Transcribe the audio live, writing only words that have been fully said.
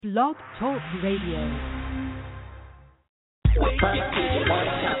Blog Talk Radio. Wake up to the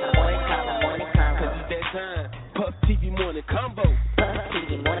morning combo. Cause it's that time. Puff TV morning combo. Puff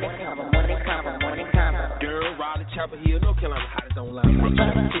TV morning combo. Girl, Raleigh, Chapel Hill, North Carolina, hottest online. Puff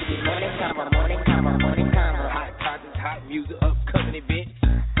TV morning combo. Hot topics, hot music, upcoming events.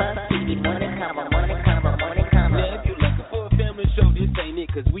 Puff TV morning combo. Now if you're looking for a family show, this ain't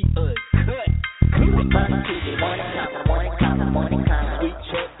it, cause we uncut. Puff TV morning combo. Sweet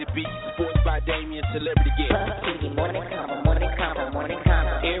Chuck, the beat, sports by Damien, celebrity guest. Puff TV morning combo.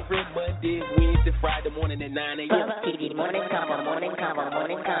 Every Monday, Wednesday, Friday morning at 9 a.m. Puff TV morning combo.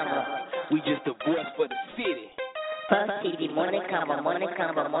 We just the voice for the city. Puff TV morning combo.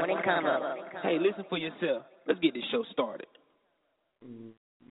 Hey, listen for yourself. Let's get this show started.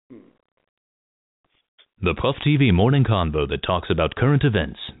 The Puff TV Morning Convo that talks about current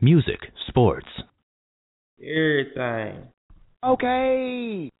events, music, sports. Everything.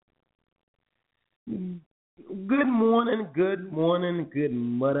 Okay. Good morning, good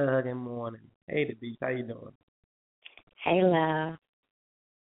mother hugging morning. Hey, the beach, how you doing? Hey, love.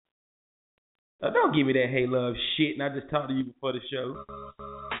 Don't give me that hey, love shit, and I just talked to you before the show.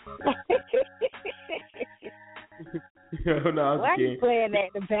 No, I'm Why are kidding. you playing that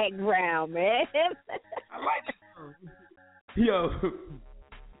in the background, man? I like it. Yo.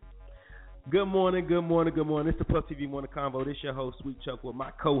 Good morning. It's the Puff TV Morning Convo. This your host, Sweet Chuck, with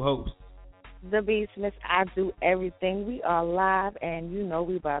my co-host. The Beast Miss, I do everything. We are live, and you know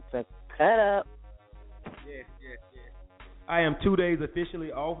we about to cut up. Yes. I am 2 days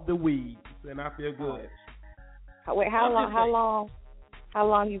officially off the weed, and I feel good. Wait, how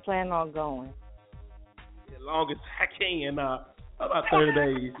long you plan on going? As long as I can. About 30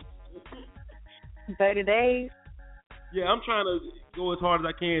 days. 30 days? Yeah, I'm trying to go as hard as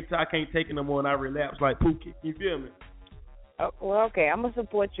I can until I can't take it no more and I relapse like Pookie. You feel me? Oh, well, okay. I'm going to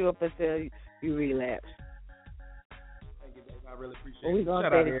support you up until you relapse. Thank you, baby. I really appreciate We're going to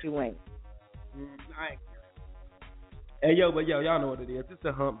say that you ain't. I ain't. Hey, y'all know what it is. It's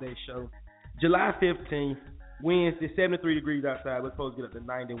the Hump Day show. July 15th, Wednesday, 73 degrees outside. We're supposed to get up to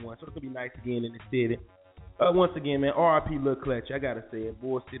 91, so it's going to be nice again in the city. Once again, man, R.I.P. Lil Clutch. I got to say it.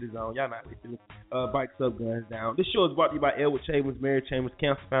 Boy, City's on. Y'all not listening. Bikes up, guns down. This show is brought to you by Edward Chambers, Mary Chambers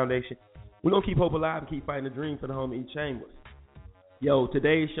Cancer Foundation. We're going to keep hope alive and keep fighting the dream for the home E. Chambers. Yo,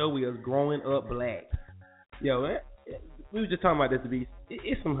 today's show, we are growing up black. Yo, we were just talking about this, Beast.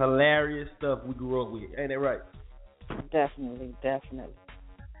 It's some hilarious stuff we grew up with. Ain't that right? Definitely. But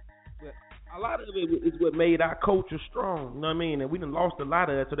a lot of it is what made our culture strong. You know what I mean? And we done lost a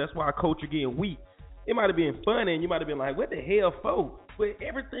lot of that, so that's why our culture getting weak. It might have been funny, and you might have been like, what the hell for? But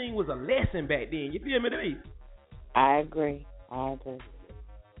everything was a lesson back then. You feel me, Beast? I agree. That's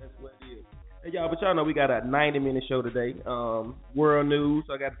what it is. Hey, y'all, but y'all know we got a 90-minute show today. World news.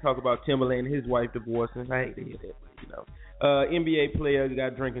 So I got to talk about Timberland and his wife divorcing. I hate to hear that, but, you know. NBA player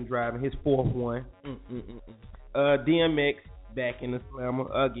got drinking driving. His fourth one. DMX back in the slammer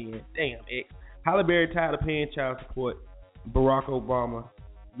again. Damn, X. Halle Berry tired of paying child support. Barack Obama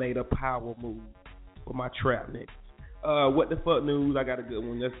made a power move for my trap niggas. What the fuck news? I got a good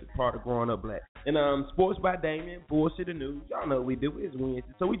one. That's part of growing up black. And sports by Damien, bullshit news. Y'all know what we do. It's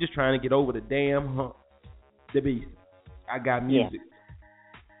Wednesday, so we just trying to get over the damn hump. The Beast. I got music.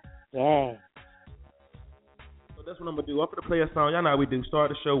 Yeah. So that's what I'm gonna do. I'm gonna play a song. Y'all know how we do. Start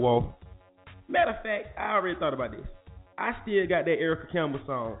the show off. Matter of fact, I already thought about this. I still got that Erica Campbell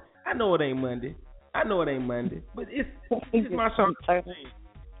song. I know it ain't Monday, but it's my song.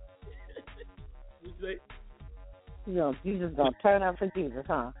 You just gonna turn up for Jesus,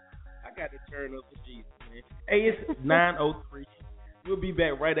 huh? I got to turn up for Jesus, man. Hey, it's 9:03. We'll be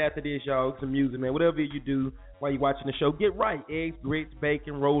back right after this, y'all. Some music, man. Whatever you do while you're watching the show, get right. Eggs, grits,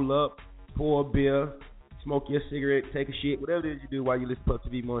 bacon, roll up, pour a beer, smoke your cigarette, take a shit. Whatever it is you do while you listen to Puff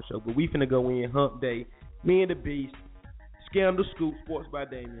TV Morning Show. But we finna go in Hump Day. Me and the Beast. Scandal Scoop, Sports by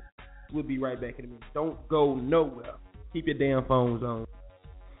Damien. We'll be right back in a minute. Don't go nowhere. Keep your damn phones on.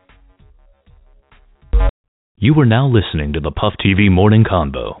 You are now listening to the Puff TV Morning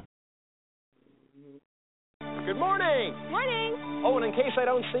Convo. Good morning. Morning. Oh, and in case I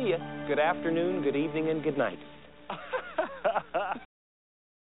don't see you, good afternoon, good evening, and good night.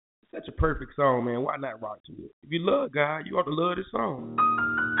 Such a perfect song, man. Why not rock to it? If you love God, you ought to love this song.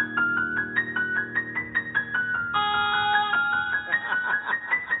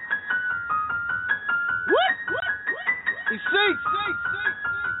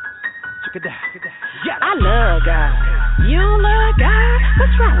 I love God. You love God?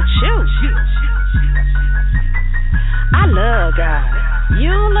 What's wrong with you? I love God.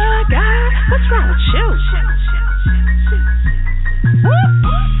 You love God? What's wrong with you?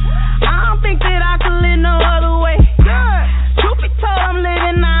 Whoop.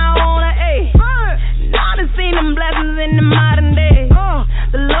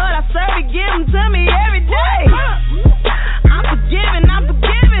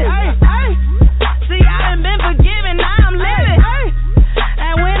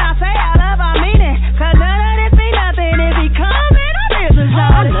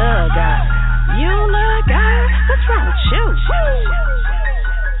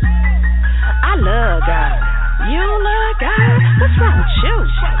 What's wrong with you?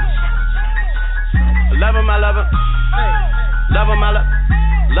 Love him, I love him. Love him, I love him.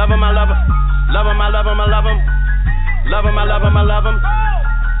 Love him, I love him. Love him, I love him, I love him. Love him, I love him, I love him.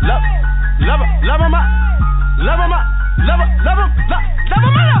 Love him, I love him, love him, love him, love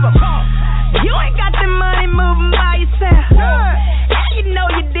him, I love him. You ain't got the money moving by yourself. And you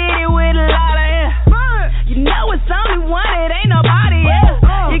know you did it with a lot of air. You know it's only one, it ain't nobody else.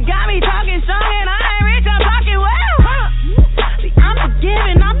 You got me talking strong and I ain't rich, I'm talking well. See, I'm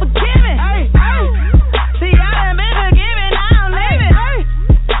forgiving. See, I done been forgiven, I don't live it.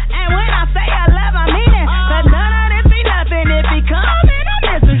 And when I say I love, I mean it. Cause none of this be nothing if he come in a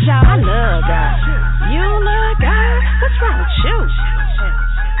message, y'all. I love God. You love God? What's wrong with you?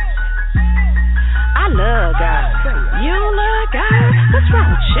 I love God. You love God? What's wrong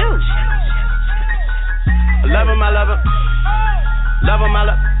with you? Love him, I love him. Love him, I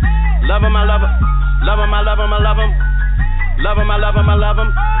love him. Love him, I love him. Love him, I love him, I love him. Love him, I love him, I love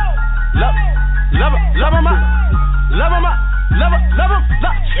him. Love him, love him, love him, love him, love him, love him,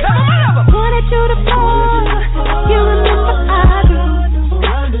 I love him. Wanted you to fall. You remember I do.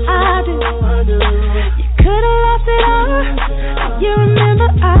 You could have lost it all. You remember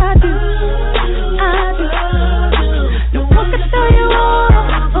I do. No one can tell you all,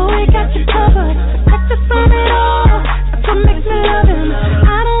 but we got you covered. Protect us from it all. That's what makes me love him.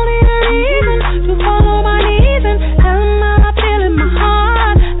 I don't need a reason to fall on my knees and tell him how I feel in my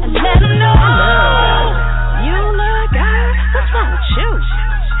heart and let him know. You love God. What's wrong with you?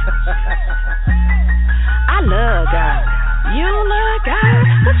 I love God. You love God.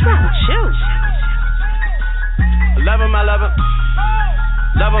 What's wrong with you? Love him, I love him.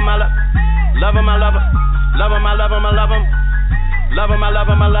 Love him, I love him. Love him, I love him. Love him, I love him, I love him. Love him, I love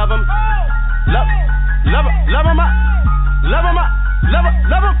him, I love him. Love him, love him, love him, love him, love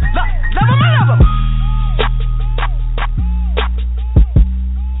him, love him, I love him.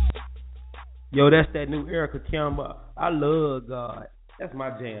 Yo, that's that new Erica Campbell. I love God. That's my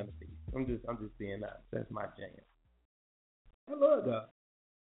jam. I'm just saying that. That's my jam. I love God.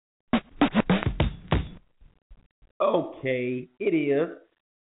 Okay, it is.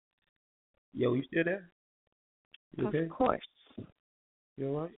 Yo, you still there? You okay? Of course. You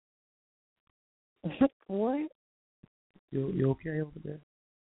all right? What? You okay over there?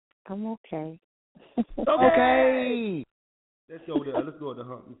 I'm okay. Okay. Let's go there. Let's go to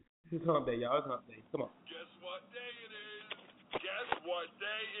Hump. This is Hump Day, y'all. It's Hump Day. Come on. Guess what day it is? Guess what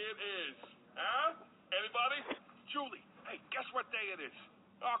day it is? Huh? Anybody? Julie, hey, guess what day it is?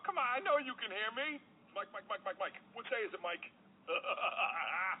 Oh, come on. I know you can hear me. Mike. What day is it, Mike?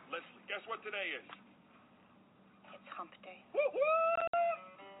 Leslie, guess what today is? It's Hump Day.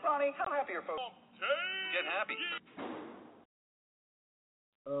 Woo-hoo! Ronnie, how happy are folks? Hump Day! Get happy.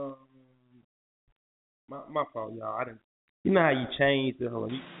 My fault, y'all. I didn't. You know how you change the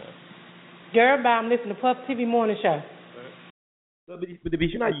whole. Girl, I'm listening to Puff TV Morning Show. But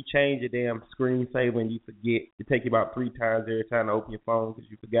you know how you change your damn screensaver and you forget. It takes you about 3 times every time to open your phone because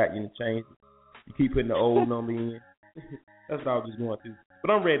you forgot you didn't change it. You keep putting the old number in. That's what I was just going through.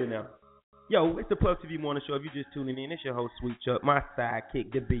 But I'm ready now. Yo, it's the Puff TV Morning Show. If you're just tuning in, it's your host, Sweet Chuck. My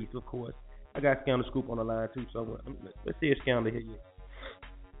sidekick, the Beast, of course. I got Scandal Scoop on the line, too. So let's see if Scandal here yet.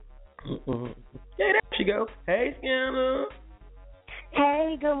 Hey, there she go. Hey, Scandal.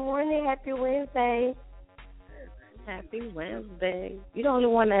 Hey, good morning. Happy Wednesday. Happy Wednesday. You're the only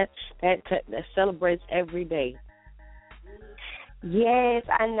one that celebrates every day. Yes,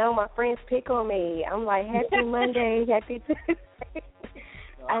 I know. My friends pick on me. I'm like, happy Monday, happy Tuesday.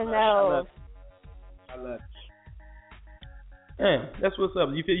 I know. I love it. Damn, that's what's up.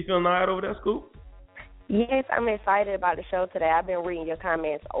 You feeling all right over there, Scoop? Yes, I'm excited about the show today. I've been reading your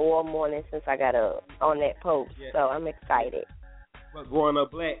comments all morning since I got up on that post, so I'm excited. But growing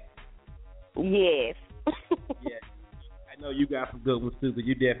up black? Yes. Yeah. I know you got some good ones, too, but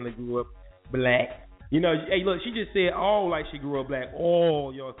you definitely grew up black. You know, hey, look, she just said all like she grew up black,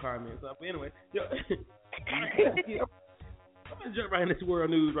 all your comments. But anyway, I'm going to jump right into this world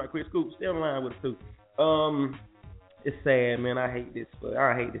news right quick. Scoop, stay on the line with us, too. It's sad, man. I hate this.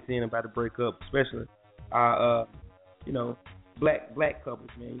 I hate to see anybody break up, especially our, black couples,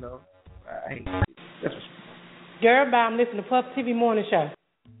 man. You know, I hate it. That's what. Girl, I'm listening to Puff TV Morning Show.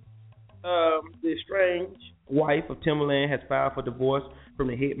 The estranged wife of Timberland has filed for divorce from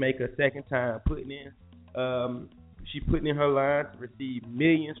the hit maker a second time, she's putting in her line to receive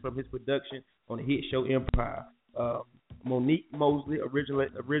millions from his production on the hit show Empire. Monique Mosley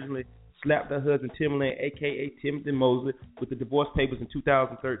originally slapped her husband Timbaland, a.k.a. Timothy Mosley, with the divorce papers in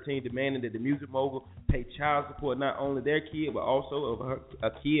 2013, demanding that the music mogul pay child support not only their kid, but also of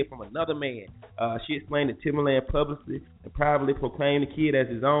a kid from another man. She explained that Timbaland publicly and privately proclaimed the kid as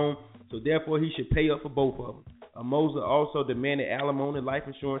his own, so therefore he should pay up for both of them. Mosley also demanded alimony, life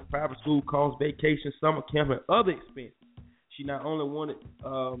insurance, private school costs, vacation, summer camp, and other expenses. She not only wanted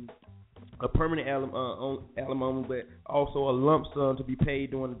a permanent alimony, but also a lump sum to be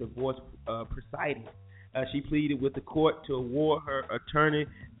paid during the divorce proceedings. She pleaded with the court to award her attorney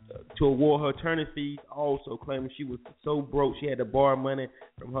fees, also claiming she was so broke she had to borrow money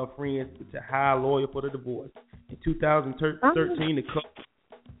from her friends to hire a lawyer for the divorce. In 2013, the couple.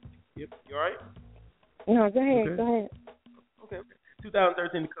 Yep, you all right? No, go ahead. Okay. Go ahead. Okay.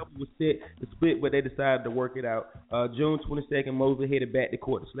 2013, the couple was set to split, but they decided to work it out. June 22nd, Mosley headed back to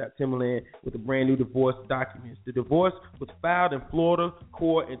court to slap Timbaland with a brand new divorce documents. The divorce was filed in Florida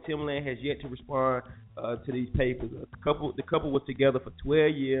court, and Timbaland has yet to respond to these papers. The couple was together for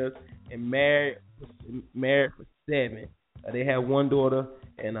 12 years and married for 7. They have one daughter,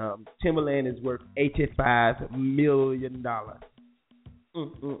 and Timbaland is worth $85 million.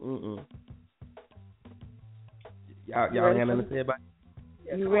 Y'all got nothing to say about it?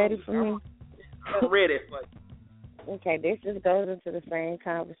 You ready for me? I'm ready. Okay, this just goes into the same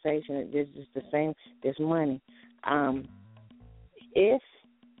conversation. This is the same. This money. If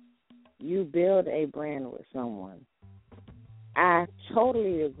you build a brand with someone, I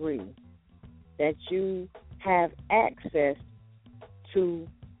totally agree that you have access to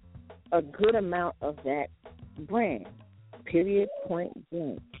a good amount of that brand. Period. Point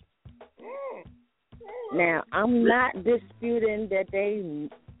blank. Now, I'm not disputing that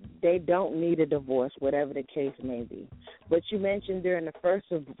they don't need a divorce, whatever the case may be. But you mentioned during the first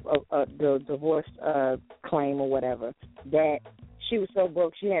of the divorce claim or whatever that she was so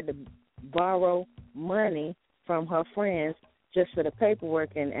broke she had to borrow money from her friends just for the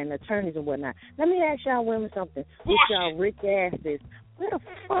paperwork and attorneys and whatnot. Let me ask y'all women something. With y'all rich asses, what the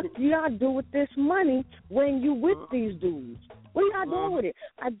fuck do y'all do with this money when you with these dudes? What y'all doing with it?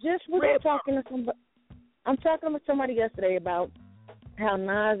 I just was talking to somebody. I'm talking to somebody yesterday about how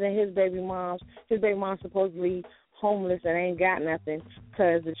Nas and his baby mom's supposedly homeless and ain't got nothing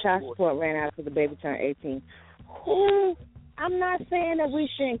because the child support ran out because the baby turned 18. I'm not saying that we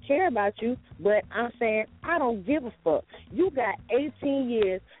shouldn't care about you, but I'm saying I don't give a fuck. You got 18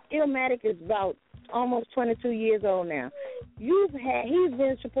 years. Illmatic is about almost 22 years old now. He's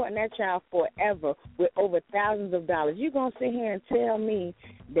been supporting that child forever with over thousands of dollars. You gonna sit here and tell me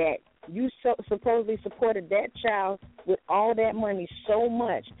that you supposedly supported that child with all that money so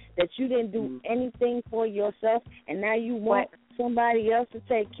much that you didn't do anything for yourself, and now you want somebody else to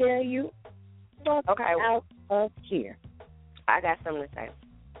take care of you? Fuck out of here. I got something to say.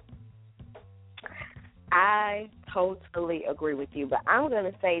 I totally agree with you, but I'm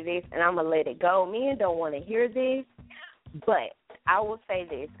going to say this, and I'm going to let it go. Men don't want to hear this, but I will say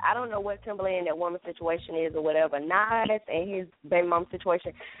this. I don't know what Timbaland, that woman's situation is or whatever. Nas and his baby mom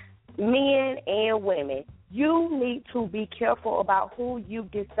situation, men and women, you need to be careful about who you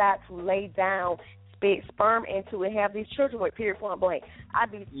decide to lay down, spit sperm into, and have these children with, period, point blank.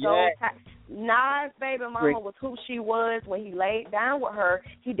 I'd be so tired. Nas' baby mama was who she was when he laid down with her.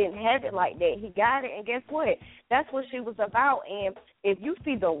 He didn't have it like that. He got it, and guess what? That's what she was about. And if you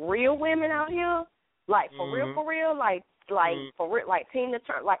see the real women out here, like for real, like for real, like Tina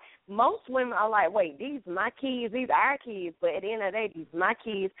Turner, like most women are like, wait, these my kids, these our kids, but at the end of the day, these my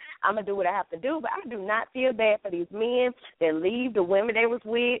kids. I'm gonna do what I have to do, but I do not feel bad for these men that leave the women they was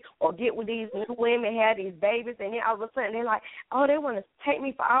with or get with these new women, have these babies, and then all of a sudden they're like, oh, they want to take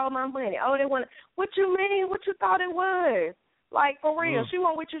me for all my money. Oh, they want to. What you mean? What you thought it was? Like for real, she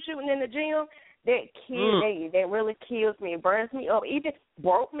won't with you shooting in the gym. That really kills me. It burns me up. Even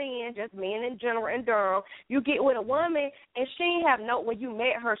broke men, just men in general in Durham, you get with a woman and she ain't have when you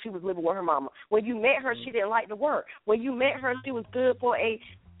met her, she was living with her mama. When you met her, she didn't like to work. When you met her, she was good for a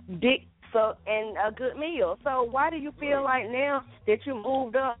dick suck and a good meal. So why do you feel like now that you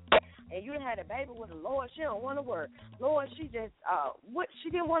moved up and you had a baby with a Lord, she don't want to work. Lord, she just, she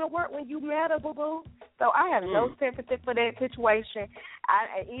didn't want to work when you met her, boo-boo. So I have no sympathy for that situation.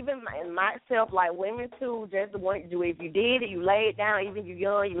 Even myself, like women too, just want to do it. If you did it, you laid down, even if you're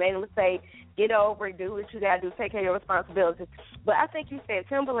young, you made a mistake, get over it, do what you got to do, take care of your responsibilities. But I think you said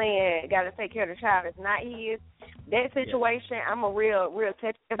Timbaland got to take care of the child. It's not his. That situation, I'm a real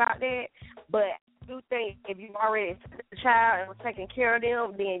touchy about that. But I do think if you've already took the child and was taking care of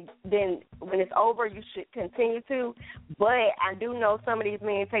them, then when it's over, you should continue to. But I do know some of these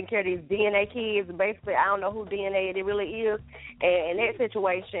men taking care of these DNA kids. Basically, I don't know who DNA it really is. And in that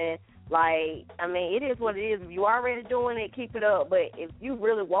situation, Like, I mean, it is what it is. If you already doing it, keep it up. But if you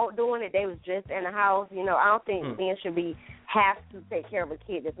really won't doing it, they was just in the house. You know, I don't think men should have to take care of a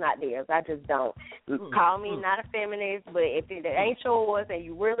kid that's not theirs. I just don't. Call me not a feminist, but if it ain't yours and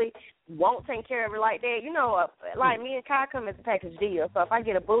you really won't take care of it like that, you know, like me and Kai come as a package deal. So if I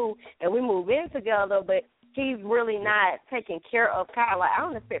get a boo and we move in together, but he's really not taking care of Kai, like, I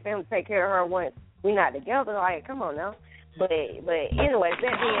don't expect him to take care of her once we're not together. Like, come on now. But anyway,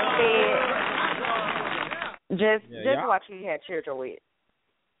 that being said, just watch who you have children with.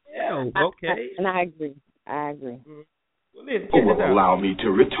 Yeah, okay. And I agree. Well, listen, allow me to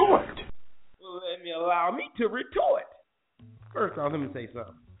retort. Allow me to retort. First off, let me say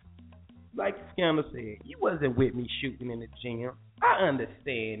something. Like Scandal said, you wasn't with me shooting in the gym. I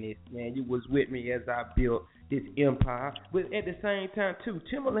understand this, man. You was with me as I built this empire. But at the same time, too,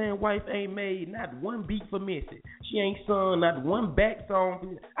 Timberland wife ain't made not one beat for Missy. She ain't sung not one back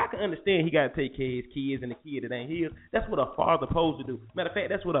song. I can understand he got to take care of his kids and the kid that ain't his. That's what a father supposed to do. Matter of fact,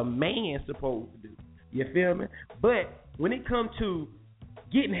 that's what a man supposed to do. You feel me? But when it comes to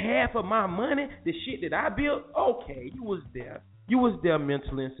getting half of my money, the shit that I built, okay, you was there. You was there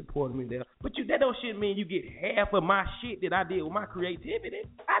mentally and supporting me there. But that don't shit mean you get half of my shit that I did with my creativity.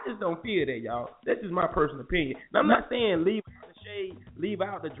 I just don't feel that, y'all. That's just my personal opinion. Now, I'm not saying leave out the shade, leave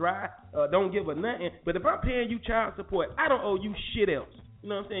out the dry, don't give her nothing. But if I'm paying you child support, I don't owe you shit else. You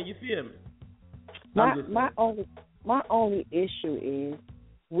know what I'm saying? You feel me? My only issue is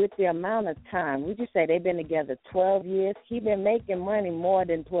with the amount of time. We just say they've been together 12 years. He been making money more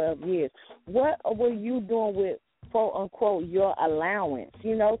than 12 years. What were you doing with, quote unquote, your allowance?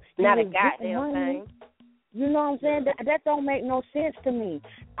 You know, not a goddamn thing. You know what I'm saying? That don't make no sense to me.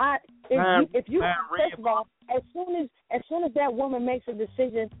 If you first of all, as soon as that woman makes a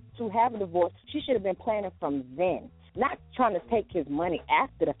decision to have a divorce, she should have been planning from then, not trying to take his money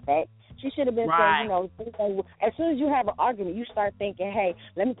after the fact. She should have been saying, you know, as soon as you have an argument, you start thinking, hey,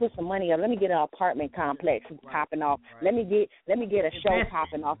 let me put some money up. Let me get an apartment complex popping off. Let me get a show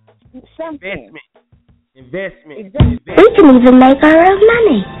popping off. Something. Investment. Exactly. We can even make our own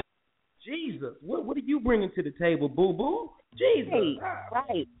money. Jesus, what are you bringing to the table, boo-boo? Jesus. Hey,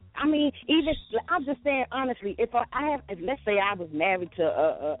 right. I mean, even I'm just saying honestly, if let's say I was married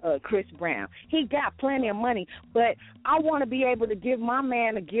to Chris Brown, he got plenty of money, but I want to be able to give my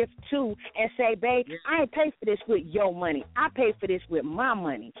man a gift too and say, babe, I ain't pay for this with your money. I pay for this with my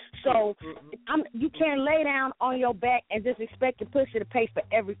money. So you can't lay down on your back and just expect your pussy to pay for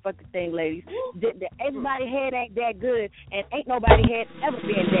every fucking thing, ladies. Everybody's head ain't that good, and ain't nobody head ever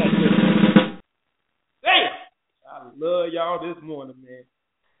been that good. Hey, I love y'all this morning, man.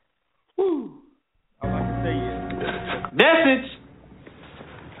 Whew. All I can say is message.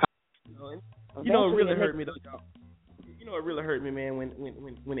 You know it really hurt me though, y'all. You know it really hurt me, man,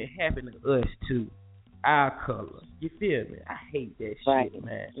 when it happened to us too. Our color. You feel me? I hate that shit,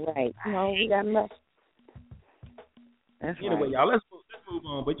 man. Right. No, we got enough. Anyway, y'all, let's move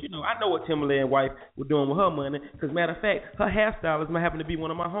on. But, you know, I know what Timberland wife was doing with her money. Because, matter of fact, her hairstylist might happen to be one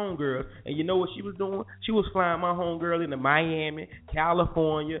of my homegirls. And you know what she was doing? She was flying my homegirl into Miami,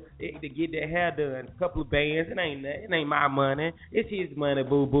 California, to get their hair done. A couple of bands. It ain't my money. It's his money,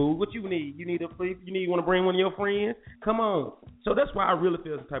 boo-boo. What you need? You need a fleece? You want to bring one of your friends? Come on. So that's why I really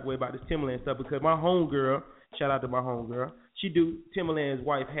feel some type of way about this Timberland stuff. Because my homegirl, shout out to my homegirl, she do Timberland's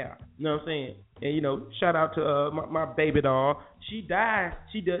wife hair. You know what I'm saying? And, you know, shout out to my baby doll. She dyes.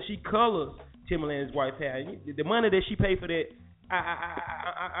 She colors Timberland's wife hair. The money that she paid for that,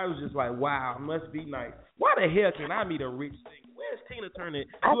 I was just like, wow, must be nice. Why the hell can I meet a rich singer? Where's Tina Turner?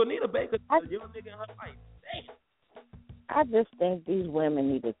 Do Anita Baker a young nigga in her life? Damn. I just think these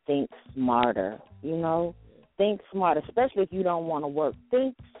women need to think smarter, you know? Think smarter, especially if you don't want to work.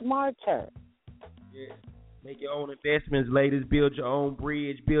 Think smarter. Yeah. Make your own investments, ladies. Build your own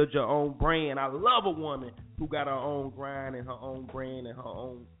bridge. Build your own brand. I love a woman who got her own grind and her own brand and her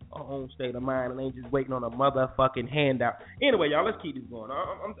own state of mind and ain't just waiting on a motherfucking handout. Anyway, y'all, let's keep this going.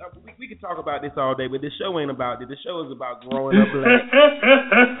 We can talk about this all day, but this show ain't about it. This show is about growing up black.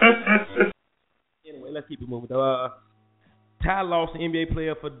 Anyway, let's keep it moving. Ty Lawson, NBA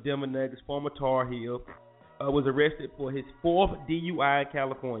player for the Denver Nuggets, former Tar Heel, was arrested for his fourth DUI in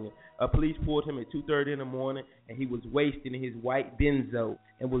California. Police pulled him at 2:30 in the morning, and he was wasted in his white Benzo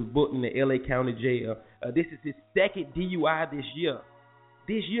and was booked in the L.A. County Jail. This is his second DUI this year.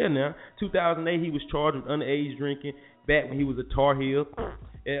 This year now, 2008, he was charged with underage drinking back when he was a Tar Heel.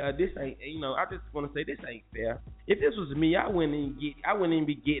 This ain't, you know, I just want to say this ain't fair. If this was me, I wouldn't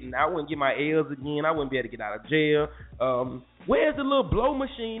get my L's again. I wouldn't be able to get out of jail. Where's the little blow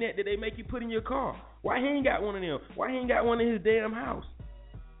machine that they make you put in your car? Why he ain't got one of them? Why he ain't got one in his damn house?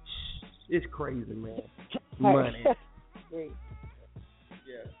 It's crazy, man. Money. Yeah.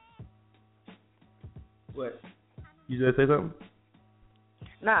 What? You just say something?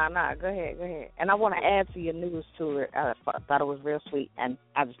 Nah, go ahead. And I want to add to your news too. I thought it was real sweet, and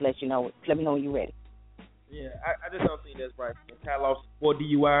I'll just let me know when you're ready. Yeah, I just don't think that's right. Ty lost 4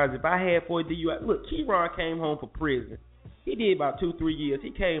 DUIs. If I had 4 DUIs, look, Keyron came home from prison. He did about 2-3 years.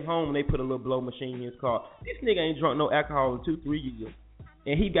 He came home and they put a little blow machine in his car. This nigga ain't drunk no alcohol in 2-3 years.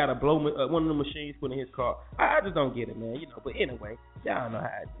 And he got a one of the machines put in his car. I just don't get it, man. You know. But anyway, y'all know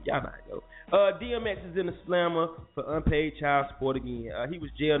how it go. DMX is in the slammer for unpaid child support again. He was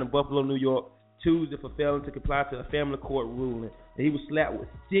jailed in Buffalo, New York, Tuesday for failing to comply to a family court ruling. And he was slapped with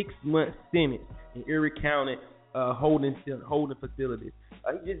 6-month sentence in Erie County holding facilities.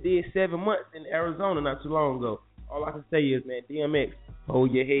 He just did 7 months in Arizona not too long ago. All I can say is, man, DMX,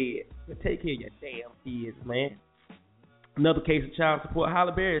 hold your head. But take care of your damn kids, man. Another case of child support.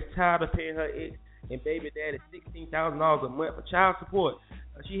 Halle Berry is tired of paying her ex and baby daddy $16,000 a month for child support.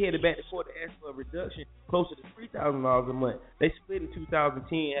 She headed back to court to ask for a reduction closer to $3,000 a month. They split in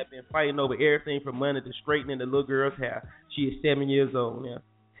 2010, have been fighting over everything from money to straightening the little girl's hair. She is 7 years old now.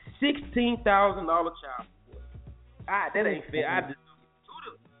 $16,000 child support. That ain't fair.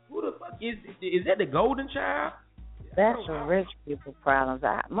 Who the fuck is that? The golden child? That's the rich people problems.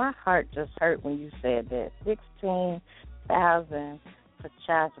 My heart just hurt when you said that. $16,000 for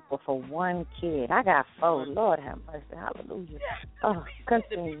child support for one kid. I got 4. Lord have mercy. Hallelujah. Oh,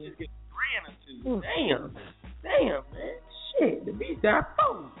 continue. Damn, man. Shit, the bitch got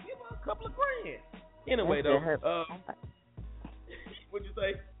 4. Give her a couple of grand. Anyway, though, what'd you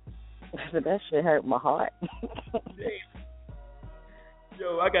say? That shit hurt my heart.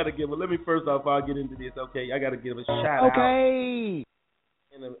 Yo, I gotta give let me first off, I'll get into this, okay? I gotta give a shout out. Okay.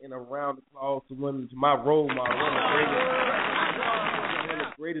 In a round of applause to my role model, one of the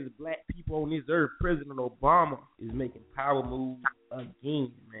greatest black people on this earth. President Obama is making power moves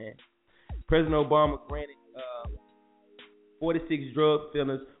again, man. President Obama granted 46 drug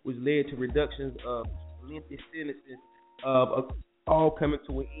offenders, which led to reductions of lengthy sentences all coming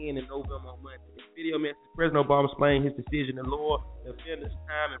to an end in November on Monday. In video message, President Obama explained his decision to lower the offenders'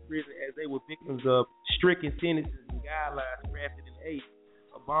 time in prison as they were victims of stricken sentences and guidelines crafted in April.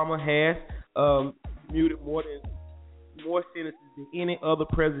 Obama has muted more sentences than any other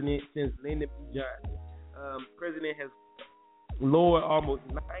president since Lyndon B. Johnson. The president has lowered almost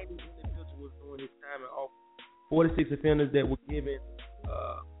 90 individuals during his time in office. 46 offenders that were given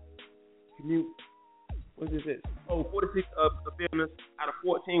 46 offenders out of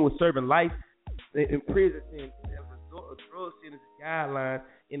 14 were serving life in prison as a result of drug sentencing guidelines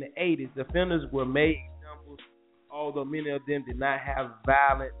in the 80s. The offenders were made examples, although many of them did not have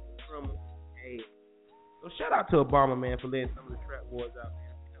violent criminal behavior. So shout out to Obama, man, for letting some of the trap boys out,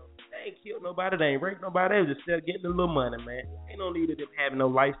 man. You know, they ain't killed nobody, they ain't raped nobody, they was just getting a little money, man. Ain't no need of them having no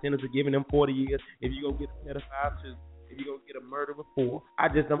life sentence or giving them 40 years if you gonna get a pedophile too, if you gonna get a murderer 4. I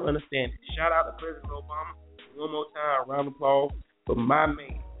just don't understand it. Shout out to President Obama. One more time, round of applause for my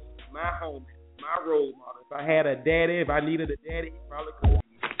man, my homie, my role model. If I had a daddy, if I needed a daddy, he probably could.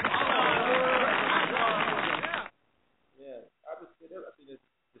 Yeah, I think it's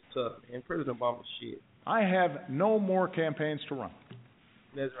tough, man. President Obama's shit. I have no more campaigns to run.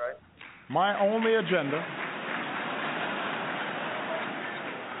 That's right. My only agenda,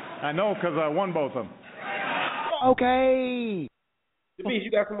 I know because I won both of them. Okay. Denise, you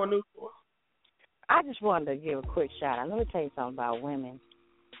got some more news for us? I just wanted to give a quick shout out. Let me tell you something about women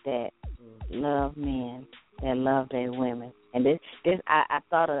that love men, that love their women. And this I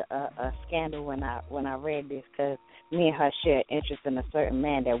thought a scandal when I read this, because me and her share interest in a certain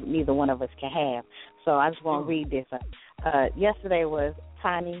man that neither one of us can have. So I just want to read this. Yesterday was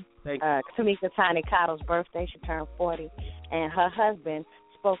Tamika Tiny Cottle's birthday. She turned 40, and her husband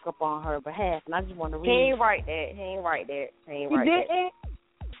spoke up on her behalf. And I just want to read. He ain't right there. He didn't.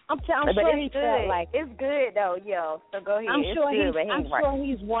 I'm sure he felt like it's good though, yo. So go ahead. I'm sure right.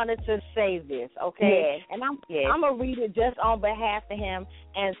 He's wanted to say this, okay? Yeah. And I'm gonna read it just on behalf of him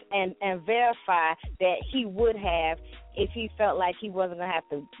and verify that he would have if he felt like he wasn't gonna have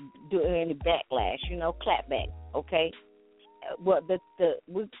to do any backlash, clap back, okay? Well,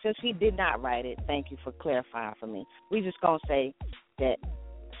 since he did not write it, thank you for clarifying for me. We just gonna say that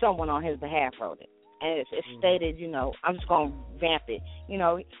someone on his behalf wrote it. And it's stated, I'm just going to vamp it. I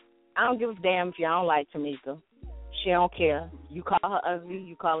don't give a damn if y'all don't like Tamika. She don't care. You call her ugly.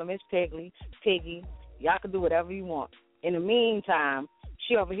 You call her Miss Piggy. Y'all can do whatever you want. In the meantime,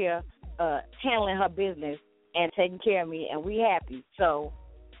 she over here handling her business and taking care of me, and we happy. So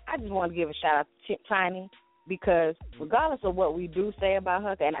I just want to give a shout-out to Tiny. because regardless of what we do say about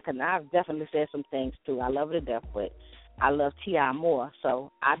her, and I've definitely said some things too. I love her to death, but I love T.I. more,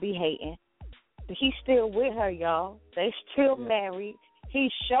 so I be hating. He's still with her, y'all. They still married. He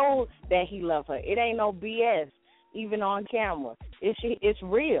showed that he loved her. It ain't no BS, even on camera. It's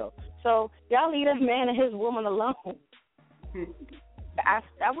real. So y'all leave that man and his woman alone.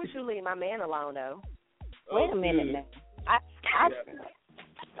 I wish you leave my man alone, though. Wait a minute, man.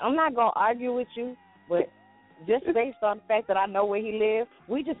 I'm not gonna argue with you, but just based on the fact that I know where he lives,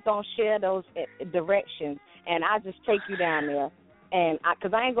 we just don't share those directions, and I just take you down there, and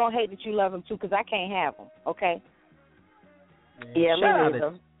because I ain't gonna hate that you love him too, because I can't have him, okay? Yeah, me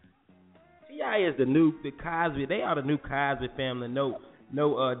neither. T.I. is the Cosby. They are the new Cosby family. No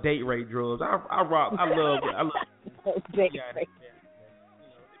date rape drugs. I love date T.I. rape.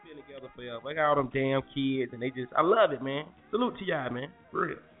 They've been together forever. They got all them damn kids, and I love it, man. Salute T.I., man. For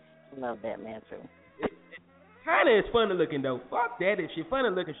real. Love that man too. Kinda is funny looking though. Fuck that. If she funny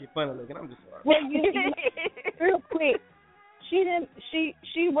looking, she funny looking. I'm just sorry. Well, real quick,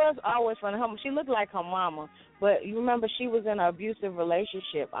 she was always funny. She looked like her mama, but you remember she was in an abusive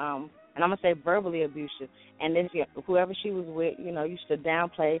relationship. And I'm gonna say verbally abusive. And then whoever she was with, used to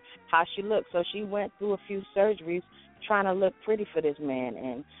downplay how she looked. So she went through a few surgeries trying to look pretty for this man,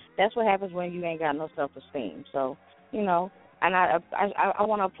 and that's what happens when you ain't got no self-esteem. So and I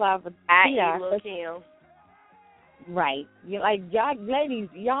want to apply for T.I. look him. Right. Y'all ladies,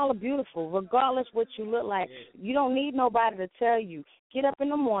 y'all are beautiful, regardless what you look like. You don't need nobody to tell you. Get up in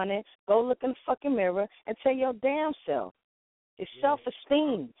the morning, go look in the fucking mirror, and tell your damn self. It's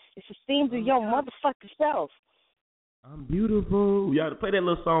self-esteem. It's esteem to your motherfucking self. I'm beautiful. You ought to play that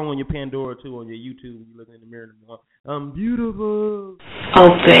little song on your Pandora, too, on your YouTube when you look in the mirror in the morning. I'm beautiful. Oh,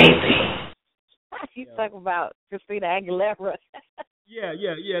 baby. You talk about Christina Aguilera. Yeah,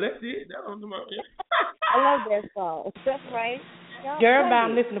 that's it. That's on the moment. I love that song. That's right. Girl,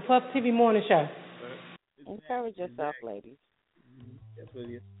 I'm listening to Puff TV Morning Show. Encourage yourself, ladies. That's what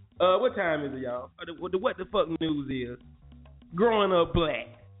it is. What time is it, y'all? What the fuck news is? Growing up black.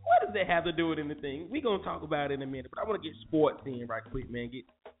 What does that have to do with anything? We're going to talk about it in a minute, but I want to get sports in right quick, man.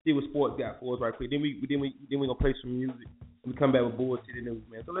 See what sports got for us right quick. Then we going to play some music. We come back with Bull City News,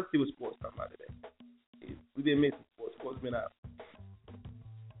 man. So let's see what sports talking about today. We've been missing sports. Sports been out.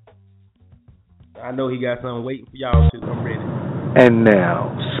 I know he got something waiting for y'all, too. I'm ready. And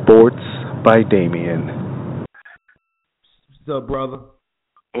now, Sports by Damien. What's up, brother?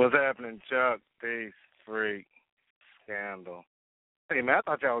 What's happening, Chuck? Peace, Freak, Scandal. Hey, man, I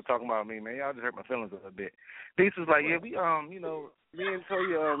thought y'all was talking about me, man. Y'all just hurt my feelings a little bit. Peace was like, yeah, we, me and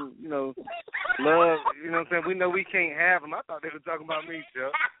Toya, love, you know what I'm saying? We know we can't have them. I thought they were talking about me,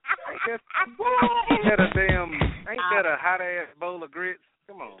 Chuck. Ain't that a hot-ass bowl of grits?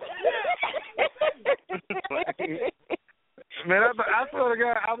 Come on. Man, I swear to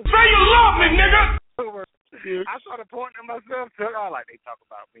God, I was... Say you love me, nigga! I started pointing at myself, Chuck. I was like, they talk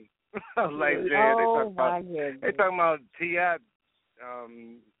about me. I was like, yeah, they talking about T.I.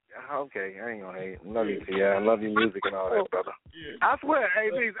 Okay, I ain't gonna hate. Love you, T.I. I love your music and all that, brother. Yeah. I swear, hey,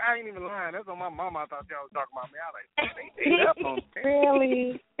 please, I ain't even lying. That's on my mama. I thought y'all was talking about me. I was like, they up on me.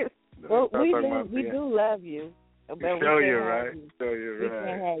 Really? Well, we do love you. Show you right. We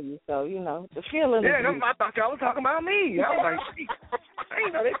can't have you, so the feeling. Yeah, I thought y'all was talking about me. I was like, I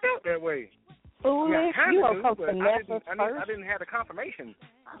ain't know they felt that way. Foolish, you don't come from Nessa first. I didn't have the confirmation.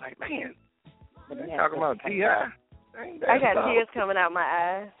 I was like, man, they talking about T.I. I got tears coming out my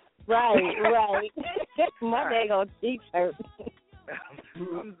eyes. Right. My daggone cheeks hurt.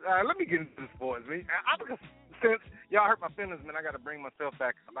 Let me get into the sports. Since y'all hurt my feelings, man, I got to bring myself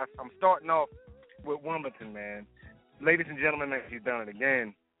back. I'm starting off with Wimbledon, man. Ladies and gentlemen, man, she's done it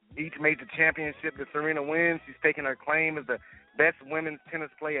again. Each major championship that Serena wins, she's taken her claim as the best women's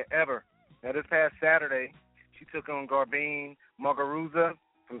tennis player ever. Now, this past Saturday, she took on Garbine Muguruza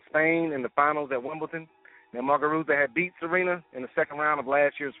from Spain in the finals at Wimbledon. Now, Muguruza had beat Serena in the second round of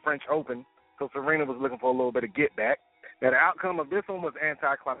last year's French Open, so Serena was looking for a little bit of get back. Now, the outcome of this one was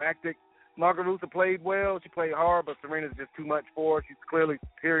anticlimactic. Muguruza played well. She played hard, but Serena's just too much for her. She's clearly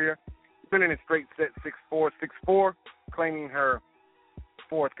superior. Winning in straight set 6-4, 6-4, claiming her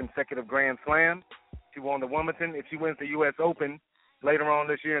fourth consecutive Grand Slam. She won the Wimbledon. If she wins the U.S. Open later on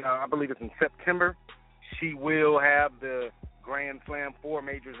this year, and I believe it's in September, she will have the Grand Slam 4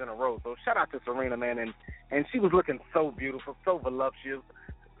 majors in a row. So shout out to Serena, man. And she was looking so beautiful, so voluptuous,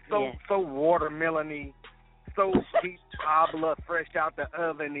 so watermelon-y, so peach cobbler, fresh out the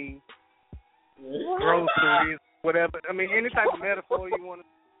oven-y, groceries, whatever. I mean, any type of metaphor you want to,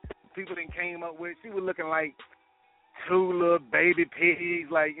 people that came up with. She was looking like two little baby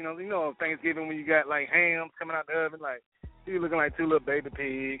pigs, like, you know, Thanksgiving when you got, like, hams coming out the oven, like, she was looking like two little baby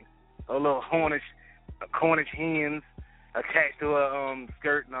pigs, a little Cornish hens attached to her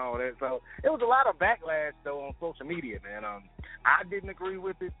skirt and all that. So it was a lot of backlash, though, on social media, man. I didn't agree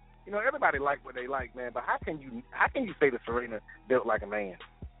with it. You know, everybody like what they like, man, but how can you say that Serena built like a man?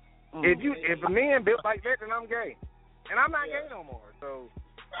 If a man built like that, then I'm gay. And I'm not gay no more, so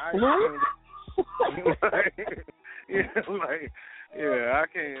I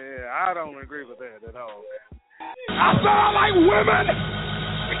don't agree with that at all, man. I said I like women.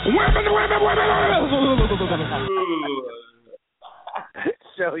 Women.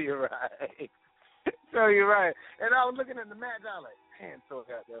 Show you right. And I was looking at the match, I was like, man, so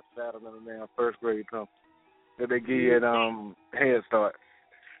got that fat on the damn first grade pump that they give you at Head Start.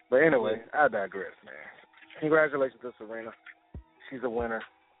 But anyway, I digress, man. Congratulations to Serena. She's a winner.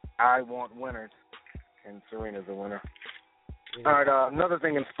 I want winners, and Serena's a winner. All right, another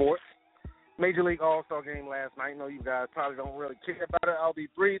thing in sports. Major League All-Star game last night. I know you guys probably don't really care about it. I'll be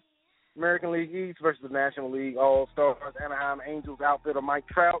brief. American League East versus the National League All-Stars. Anaheim Angels outfielder Mike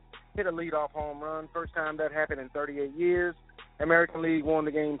Trout hit a leadoff home run. First time that happened in 38 years. American League won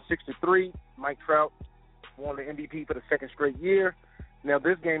the game 6-3. Mike Trout won the MVP for the second straight year. Now,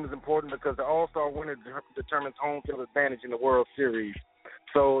 this game is important because the All-Star winner determines home field advantage in the World Series.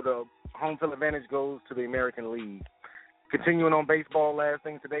 So the home field advantage goes to the American League. Continuing on baseball, last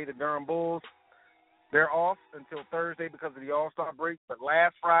thing today, the Durham Bulls, they're off until Thursday because of the All-Star break. But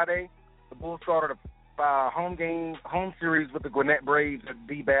last Friday, the Bulls started a home series with the Gwinnett Braves at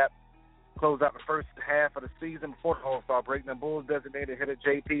DBAP. Closed out the first half of the season before the All-Star break. The Bulls designated hitter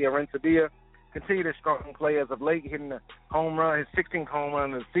J.P. Arencibia continued his strong play as of late, hitting a home run, his 16th home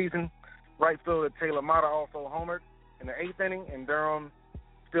run of the season. Right fielder Taylor Mata also homered in the 8th inning, and Durham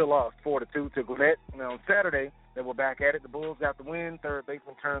still lost 4-2 to Gwinnett. Now, on Saturday, they were back at it. The Bulls got the win. Third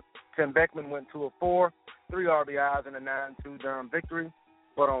baseman Tim Beckman went 2 of 4, 3 RBIs in a 9-2 Durham victory.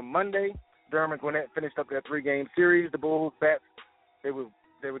 But on Monday, Durham and Gwinnett finished up their 3-game series. The Bulls bats, they were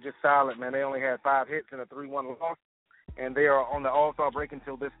just silent, man. They only had 5 hits and a 3-1 loss, and they are on the All-Star break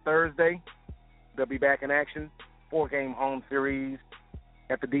until this Thursday. They'll be back in action. 4-game home series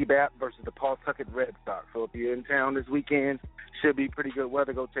at the DBAP versus the Pawtucket Red Sox. So if you're in town this weekend, should be pretty good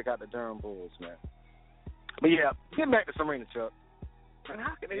weather. Go check out the Durham Bulls, man. But, yeah, getting back to Serena, Chuck. Man,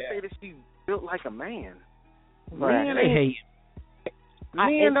 how can they say that she's built like a man? Right.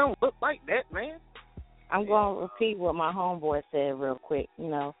 Men don't look like that, man. I'm going to repeat what my homeboy said real quick. You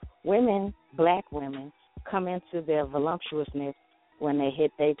know, women, black women, come into their voluptuousness when they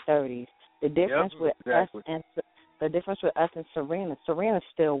hit their 30s. The difference with us and Serena's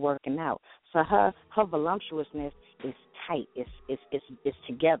still working out. So her voluptuousness is tight. It's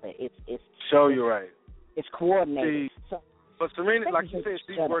together. It's show you right. It's coordinated. But Serena, like you said,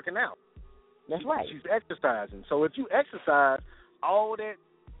 she's working out. That's right. She's exercising. So if you exercise, all that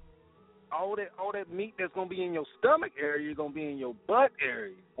meat that's gonna be in your stomach area is gonna be in your butt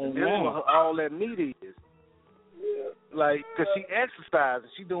area. And that's what all that meat is. Like, cause she exercises,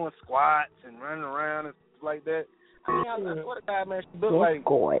 she doing squats and running around and stuff like that. I mean, I swear to God, man, she looked like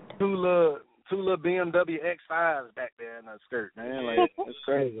two little BMW X5s back there in her skirt, man. Like, it's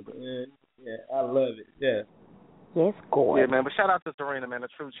crazy, man. Yeah, I love it. Yeah. Yes, good. Yeah, man. But shout out to Serena, man, a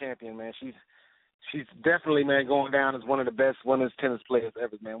true champion, man. She's definitely, man, going down as one of the best women's tennis players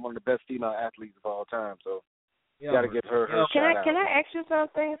ever, man. One of the best female athletes of all time. So, you got to give her shout out. Can I ask you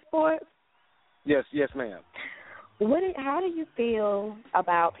something, Sports? Yes, ma'am. How do you feel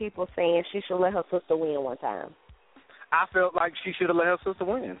about people saying she should let her sister win one time? I felt like she should have let her sister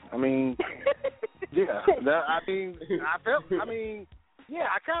win. I mean, yeah.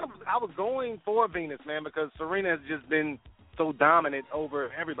 I was going for Venus, man, because Serena has just been so dominant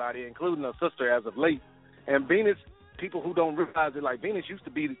over everybody, including her sister as of late. And Venus, people who don't realize it, like Venus used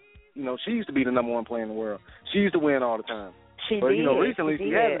to be, she used to be the number one player in the world. She used to win all the time. But recently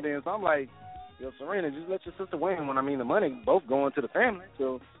she hasn't been. So I'm like, Serena, just let your sister win. When the money both going to the family.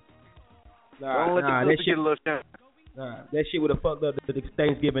 So don't let your sister get a little chance. Nah, that shit would have fucked up the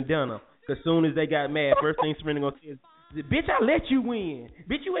Thanksgiving dinner. Because soon as they got mad, first thing Serena gonna say is, "Bitch, I let you win.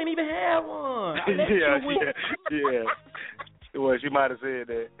 Bitch, you ain't even have one. I let you win." Yeah. Well, she might have said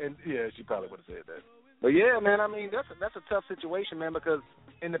that, and she probably would have said that. But yeah, man, that's a tough situation, man, because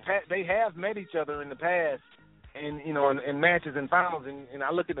in the past they have met each other in the past, and in matches and finals, and I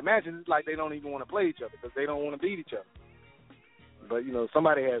look at the matches, it's like they don't even want to play each other because they don't want to beat each other. But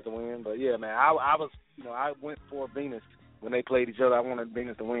somebody has to win. But yeah, man, I went for Venus when they played each other. I wanted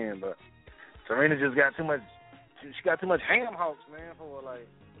Venus to win, but Serena just got too much. She got too much ham hocks, man, for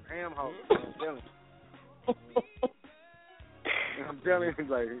ham hocks. Man, I'm telling you,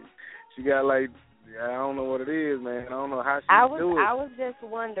 like, she got like, I don't know what it is, man. I don't know how she do it. I was just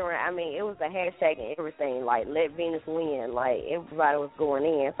wondering. I mean, it was a hashtag and everything, like let Venus win. Like everybody was going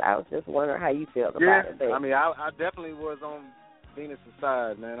in, so I was just wondering how you felt about it. But I mean, I definitely was on Venus'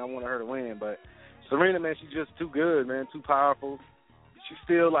 side, man. I wanted her to win, but Serena, man, she's just too good, man, too powerful. She's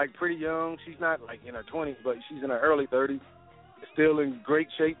still like pretty young. She's not like in her 20s, but she's in her early 30s. Still in great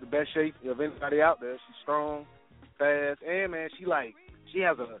shape, the best shape of anybody out there. She's strong, fast, and man, she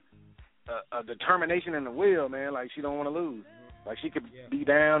has a determination in the will, man. Like she don't want to lose. Like she could be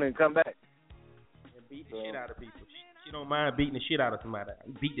down and come back. And beat the shit out of people. She don't mind beating the shit out of somebody.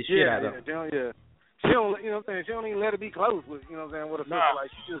 Beat the shit out of them. She don't, you know what I'm saying? She don't even let it be close with, you know what I'm saying, with a sister.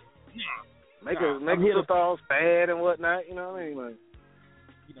 Like she just make her sister all sad and whatnot. You know what I mean? Like,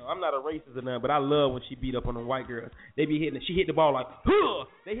 you know, I'm not a racist or nothing, but I love when she beat up on them white girls. They be hitting. She hit the ball like, huh.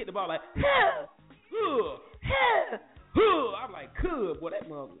 They hit the ball like, huh, huh, huh, huh. I'm like, cool, boy, that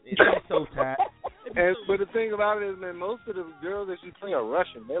mother is so tired. But the thing about it is, man, most of the girls that she play are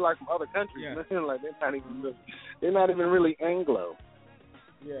Russian. They're like from other countries, man. Like they're not even really Anglo.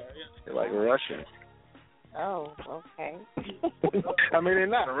 Yeah. They're like Russian. Oh, okay. I mean, they're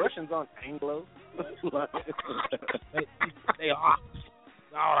not. Russians aren't Anglo. They are.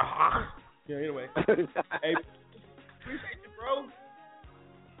 Yeah, anyway. Hey, appreciate you, bro.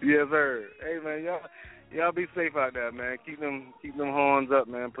 Yes, sir. Hey, man, y'all be safe out there, man. Keep them horns up,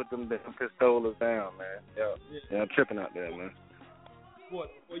 man. Put them pistolas down, man. Y'all tripping out there, man. Before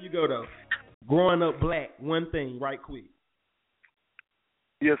you go, though, growing up black, one thing, right quick.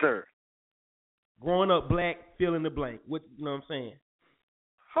 Yes, sir. Growing up black, fill in the blank. What, you know what I'm saying?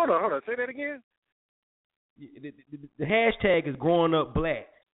 Hold on. Say that again. The hashtag is growing up black.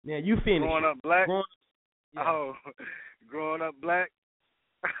 Now you finish. Growing up black? Yeah. Growing up black?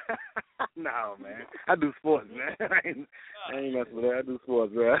 No, man. I do sports, man. I ain't messing with that. I do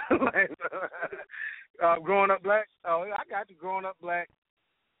sports, man. Growing up black? Oh, I got you. Growing up black,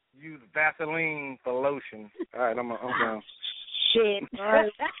 use Vaseline for lotion. All right, I'm down. Shit.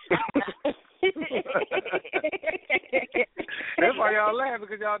 That's why y'all laugh,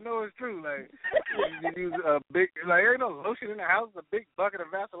 because y'all know it's true. Like, you use a big, like, there ain't no lotion in the house, a big bucket of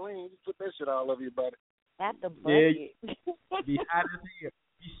Vaseline. You just put that shit all over your body. Not the bucket. Be hot as hell.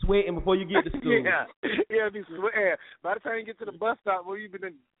 Be sweating before you get to school. Yeah, be sweating. By the time you get to the bus stop, well, you've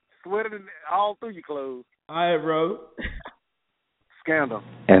been sweating all through your clothes. All right, bro. Scandal.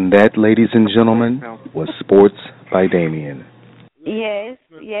 And that, ladies and gentlemen, was Sports by Damien. Yes,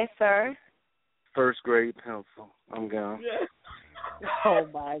 sir. First grade pencil. I'm gone. Yeah. Oh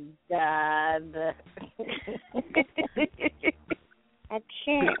my God. I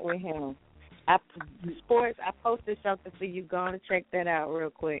can't with him. I posted something for you. Go on and check that out real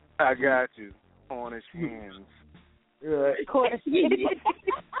quick. I got you. Cornish hens. Cornish hens.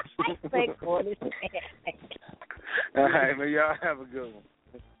 Say Cornish hens. All right, man. Y'all have a good one.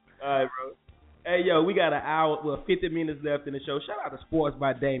 All right, bro. Hey, yo, we got an hour, 50 minutes left in the show. Shout out to Sports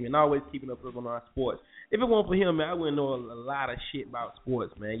by Damien, always keeping up on our sports. If it weren't for him, man, I wouldn't know a lot of shit about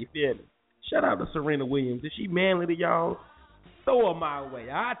sports, man. You feel me? Shout out to Serena Williams. Is she manly to y'all? Throw her my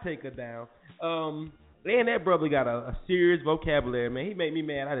way. I'll take her down. And that brother got a serious vocabulary, man. He made me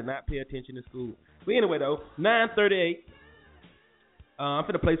mad. I did not pay attention in school. But anyway, though, 9:38. I'm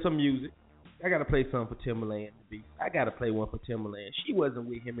finna play some music. I gotta play something for Timberland. I gotta play one for Timberland. She wasn't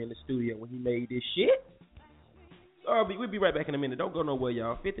with him in the studio when he made this shit. We'll be right back in a minute. Don't go nowhere,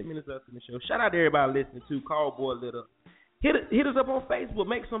 y'all. 50 minutes left in the show. Shout out to everybody listening to Call Boy Little. Hit us up on Facebook.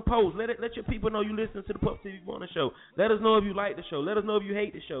 Make some posts. Let your people know you listen to the Puff TV Morning Show. Let us know if you like the show. Let us know if you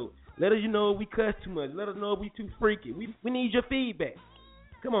hate the show. Let us know if we cuss too much. Let us know if we too freaky. We need your feedback.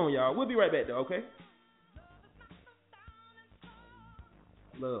 Come on, y'all. We'll be right back, though, okay?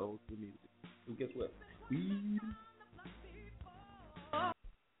 Love old school music. And guess what?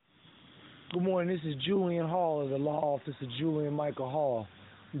 Good morning. This is Julian Hall of the Law Office of Julian Michael Hall,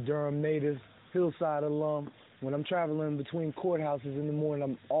 Durham native, Hillside alum. When I'm traveling between courthouses in the morning,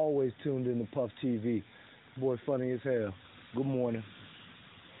 I'm always tuned in to Puff TV. Boy, funny as hell. Good morning.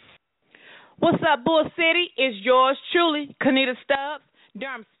 What's up, Bull City? It's yours truly, Kanita Stubbs,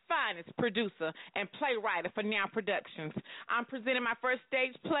 Durham's finest producer and playwright for Now Productions. I'm presenting my first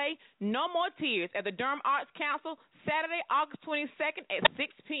stage play, No More Tears, at the Durham Arts Council, Saturday, August 22nd at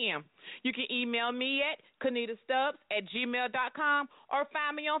 6 p.m. You can email me at KanitaStubbs@gmail.com or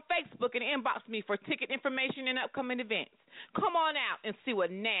find me on Facebook and inbox me for ticket information and upcoming events. Come on out and see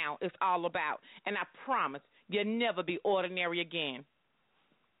what Now is all about, and I promise you'll never be ordinary again.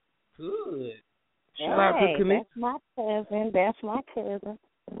 Good. Shout out to Kanita. That's my cousin.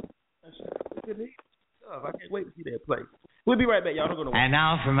 I can't wait to see that play. We'll be right back, y'all. Don't go nowhere. And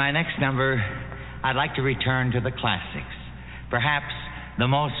now for my next number, I'd like to return to the classics. Perhaps the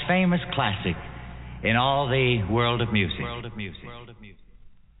most famous classic in all the world of music.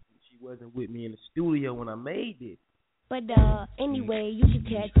 She wasn't with me in the studio when I made this. But anyway, you can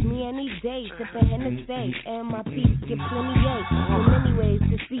catch me any day, sipping Hennessy, and my peeps get plenty yay. In many ways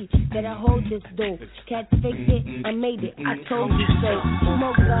to see that I hold this dough. Cats faked it, I made it, I told you so.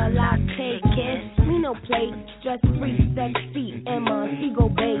 Smoke a latte, kiss, me no play. Stress free, sexy, and my ego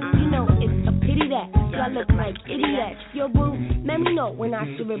babe. You know it's a pity that I look like idiot. Yo boo, let me know when I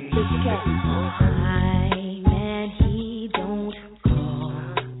should rip this cat. Hi, man, he don't call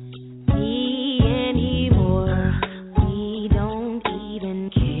me anymore.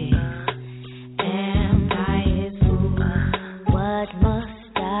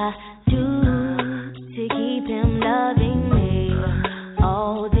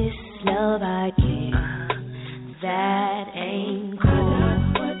 That ain't cool.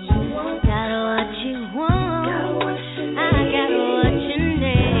 Got what you want. I got what you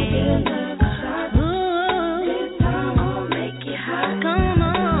need. Ooh, this time I'll make it hot. Come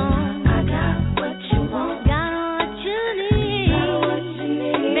on. I got what you want. Got what you need. Got what you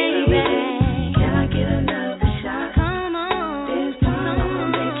need, baby. Can I get another shot? Come on. This time I'll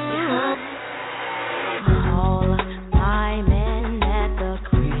make it hot. Call my man at the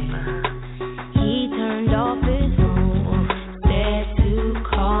crib. He turned off his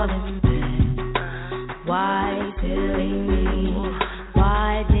why killing me?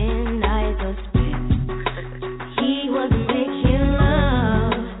 Why didn't I suspect he was making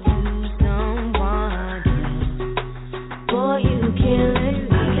love to someone else? Boy, you killing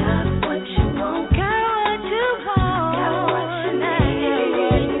me. I got what you want. Got what you want. Got what you need. Got what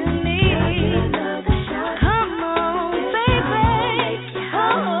you need. Can I get another shot? Come on, baby.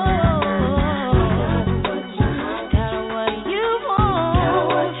 Got what you want. Got what you need.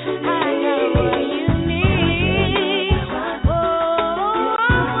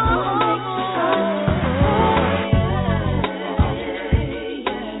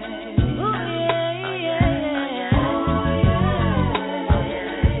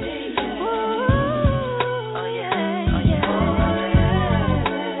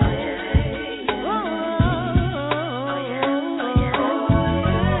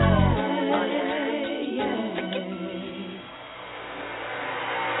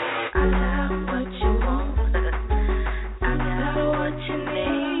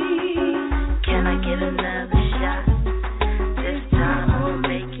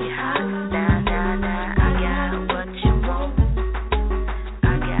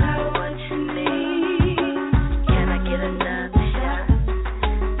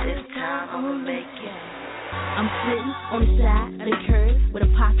 I'm sitting on the side of the curb with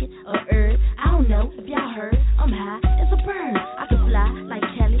a pocket of herb. I don't know if y'all heard, I'm high as a bird. I can fly like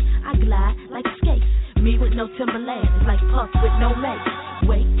Kelly, I glide like skates. Me with no Timberland, it's like Puff with no lace.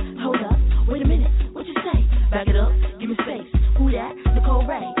 Wait, hold up, wait a minute, what you say? Back it up, give me space. Who that? Nicole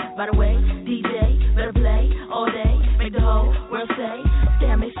Ray. By the way, DJ, better play all day. Make the whole world say,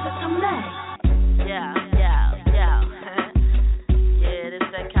 damn, it's such a lay. Yeah, this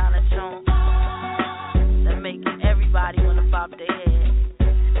that kind of tune that make everybody wanna bob their head.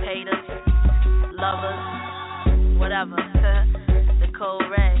 Haters, lovers, whatever. Nicole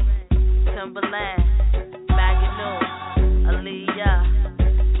Ray, Timberland, Maggie Aaliyah,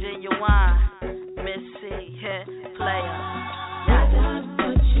 Genuine, Missy, Player. I got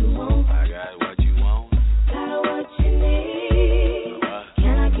what you want. I got what you want. Got what you need.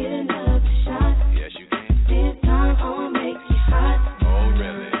 Can I get another shot? Yes, you can. This time I'ma make you hot. Oh,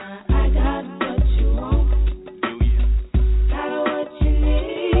 really? I got what you want. Do you? Got what you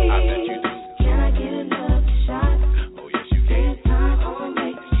need. I bet you do. Can I get another shot? Oh, yes, you can. This time I'ma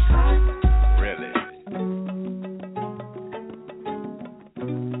make you hot. Really?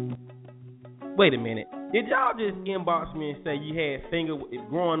 Wait a minute. Did y'all just inbox me and say you had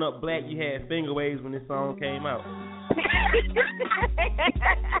growing up black, you had finger waves when this song came out?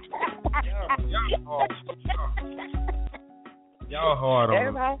 Y'all hard on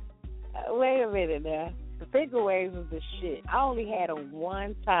Everybody, wait a minute now. The finger waves was the shit. I only had them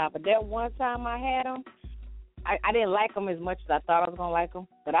one time, but that one time I had them, I didn't like them as much as I thought I was gonna like them,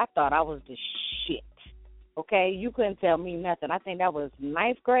 but I thought I was the shit. Okay, you couldn't tell me nothing. I think that was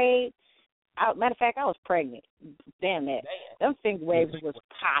ninth grade. Matter of fact, I was pregnant. Damn that. Them finger waves was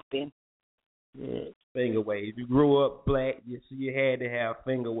popping. Yeah, finger waves. You grew up black, so you had to have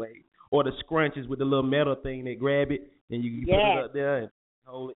finger waves. Or the scrunches with the little metal thing that grab it and you put it up there and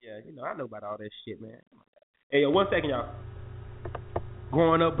hold it. Yeah, I know about all that shit, man. Hey, yo, 1 second, y'all.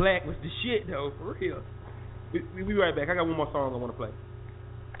 Growing up black was the shit, though, for real. We be right back. I got one more song I want to play.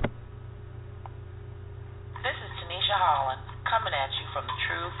 This is Tanisha Holland coming at you from the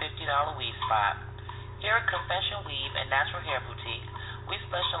True $50 Weave Spot. Here at Confession Weave and Natural Hair Boutique, we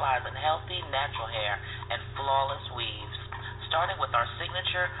specialize in healthy, natural hair and flawless weaves, starting with our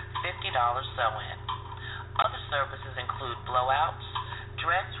signature $50 sew-in. Other services include blowouts,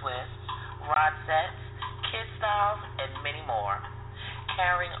 dread twists, rod sets, kid styles, and many more.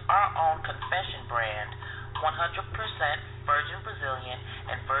 Carrying our own Confession brand, 100% virgin Brazilian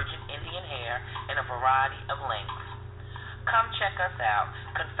and virgin Indian hair in a variety of lengths. Come check us out,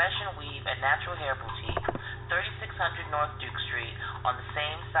 Confession Weave and Natural Hair Boutique, 3600 North Duke Street, on the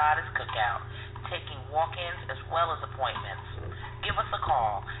same side as Cookout, taking walk-ins as well as appointments. Give us a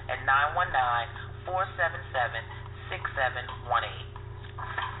call at 919-477-6718.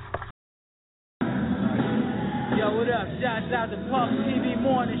 Yo, what up? Shouts out to Pump TV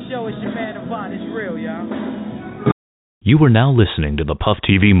Morning Show. It's your man Avant. It's real, y'all. You are now listening to the Puff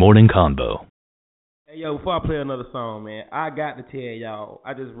TV Morning Convo. Hey, yo, before I play another song, man, I got to tell y'all,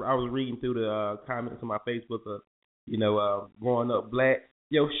 I was reading through the comments on my Facebook of, growing up black.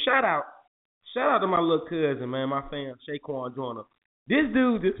 Yo, shout out to my little cousin, man, my fan, Shaquan Joyner. This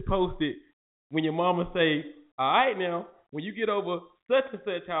dude just posted, when your mama say, all right now, when you get over such and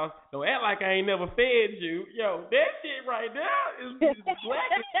such house, don't act like I ain't never fed you. Yo, that shit right there is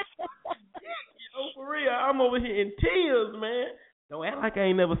black. Yo, for real, I'm over here in tears, man. Don't act like I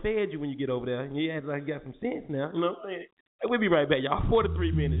ain't never fed you when you get over there. You act like you got some sense now. You know what I'm saying? Hey, we'll be right back, y'all.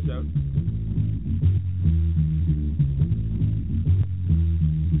 43 minutes, though.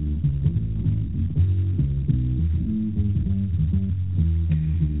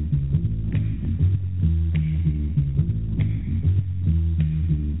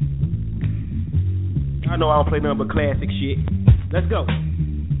 I know I don't play nothing but classic shit. Let's go.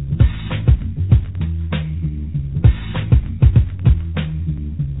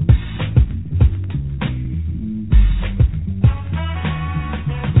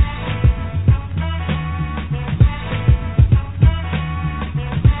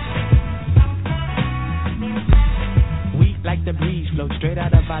 We like the breeze, flow straight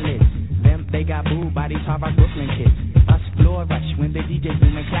out of our lids. Them, they got booed by these hard-rock Brooklyn kids. Us floor rush when the DJ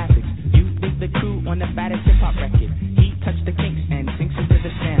booming classics. The crew on the baddest hip-hop record. He touched the kinks and sinks into the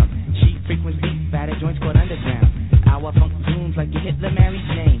sound. She frequents deep, fatter joints caught underground. Our funk zooms like you hit the Mary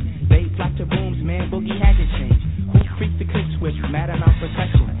Jane. They flock to booms, man, boogie had to change. Who freaks the clips with mad amount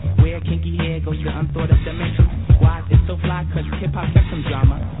percussion? Where kinky hair goes to unthought of dimensions. Why it's so fly, cause hip-hop kept some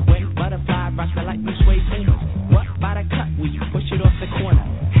drama. When butterfly rocks the lightning sway boomers. What by the cut, we push it off the corner.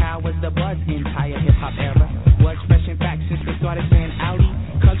 How was the buzz entire hip-hop era? Was fresh and back since they started saying Audi.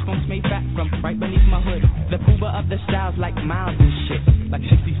 Cuz funk's made fat from right beneath my hood. The pooba of the styles like Miles and shit. Like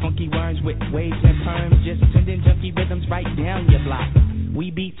 60 funky worms with waves and perms. Just sending junky rhythms right down your block.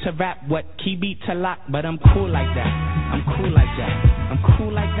 We beat to rap, what key beat to lock. But I'm cool like that. I'm cool like that. I'm cool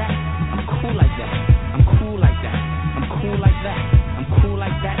like that. I'm cool like that. I'm cool like that. I'm cool like that. I'm cool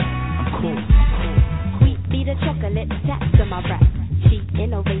like that. I'm cool. Sweet beat of chocolate taps to my rap. She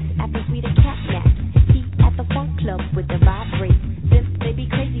innovates after sweet a cat nap. He at the funk club with the vibrate. They be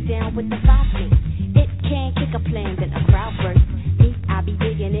crazy down with the 5 things. It can kick a plan, then a crowd burst. Me, I be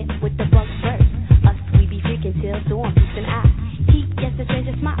digging it with the bug burst. Us, we be freaking till dawn, peace and I. He gets a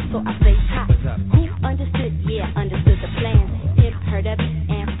stranger smile, so I say hi. Who understood? Yeah, understood the plan. Him heard of it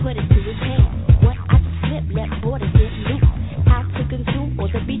and put it to his hand. What I just slipped, let borders get loose. How to consume all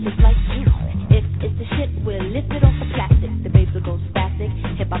the beaches like juice. If it's the shit, we'll lift it off the plastic. The bass will go spastic.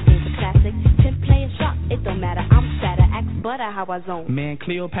 Hip hop is a classic. Tim playing sharp, it don't matter. I'm fatter, act butter how I zone. Man,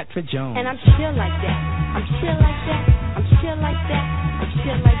 Cleopatra Jones. And I'm chill like that. I'm chill like that. I'm chill like that. I'm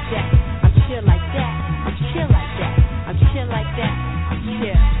chill like that. I'm chill like that. I'm chill like that. I'm chill like that. I'm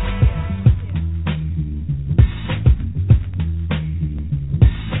chill.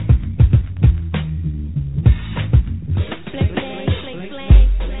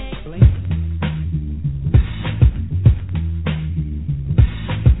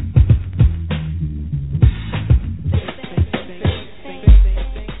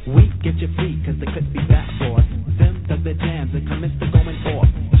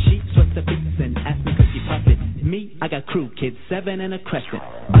 Crew, kids, 7 and a crescent.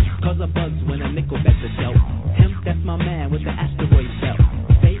 Us cause a buzz when a nickel bets a dope. Him, that's my man with the asteroid belt.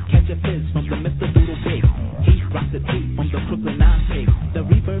 They catch a fizz from the Mr. Doodle Big. He rocks a beat from the Brooklyn 9 Pig. The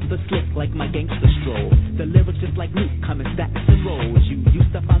reverb the slick like my gangster stroll. The lyrics just like Luke, come in stacks and rolls. You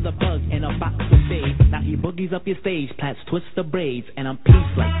used to find the bug in a box with babes. Now he boogies up your stage, plats twist the braids. And I'm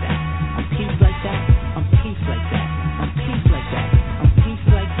peace like that. I'm peace like that. I'm peace like that. I'm peace like that. I'm peace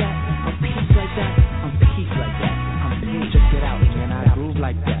like that. I'm peace like that. I'm peace like that.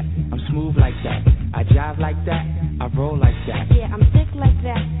 jive like that, I roll like that. Yeah, I'm thick like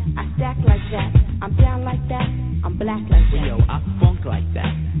that, I stack like that, I'm down like that, I'm black like that. Yo, I funk like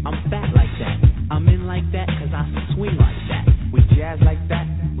that, I'm fat like that, I'm in like that, cause I swing like that. We jazz like that,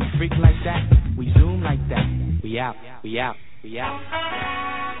 we freak like that, we zoom like that. We out, we out, we out.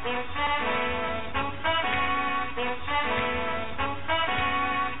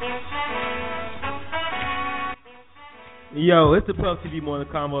 Yo, it's the Puff TV Morning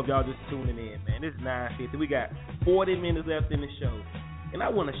Combo. If y'all just tuning in, man, it's 9:50. We got 40 minutes left in the show, and I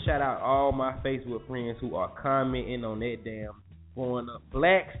want to shout out all my Facebook friends who are commenting on that damn growing up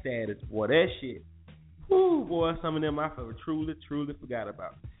black status. Boy, that shit. Whoo, boy, some of them I truly forgot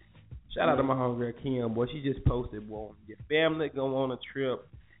about. Shout out to my homegirl Kim, boy. She just posted, boy, your family go on a trip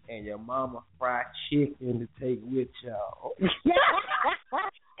and your mama fried chicken to take with y'all.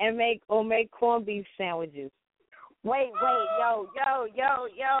 And make corned beef sandwiches. Wait, yo,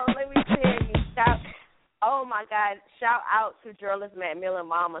 let me tell you, oh my God, shout out to Journalist Macmillan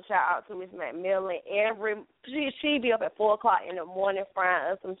mama, shout out to Miss Macmillan. She be up at 4 o'clock in the morning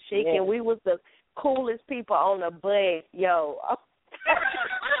frying us some chicken. Yeah. We was the coolest people on the bus, yo.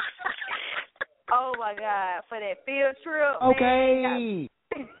 Oh my God, for that field trip. Okay. Man,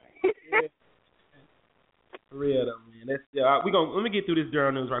 yeah. For real though, man. That's let me get through this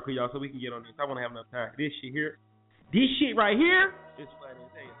journal news right quick, y'all, so we can get on this. I want to have enough time. This shit right here is funny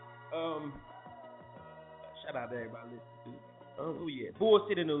as hell. Shout out to everybody listening to. Oh yeah, Bull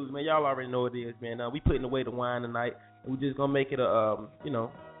City News, man. Y'all already know what it is, man. We putting away the wine tonight, and we just gonna make it a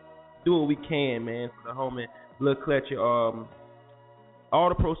do what we can, man, for the homie Lil Clutcher. All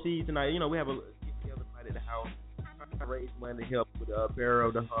the proceeds tonight, we have a get together night at the house, trying to raise money to help with Barrow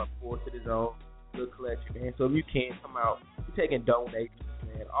the Hump, 4 Cities on Lil Clutcher, man. So if you can come out, we're taking donations,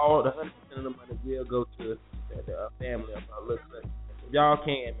 man. All the 100% of the money will go to the family of Lil Clutcher. If y'all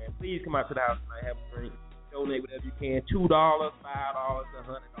can, man, please come out to the house tonight, have a drink, donate whatever you can. $2, $5, $100, it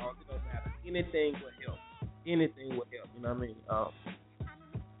don't matter. Anything will help. Anything will help. You know what I mean?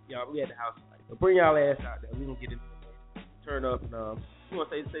 Y'all, we at the house tonight, so bring y'all ass out there. We gonna get into it, turn up, and we gonna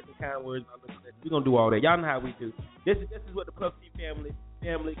say some kind words about Lil Clutcher. We gonna do all that. Y'all know how we do. This is what the Puff T family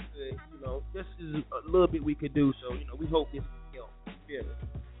could, this is a little bit we could do. So we hope this can help. You feel me?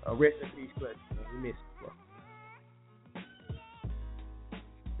 Rest in peace, Clutcher. We miss you, bro.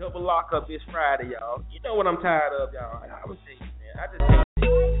 Double lockup this Friday, y'all. You know what I'm tired of, y'all. I was saying, man. I just hate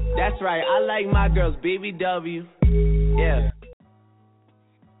it. That's right. I like my girls BBW. Yeah.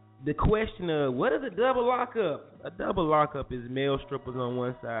 The question of what is a double lockup? A double lockup is male strippers on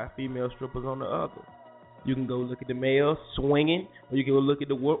one side, female strippers on the other. You can go look at the males swinging, or you can go look at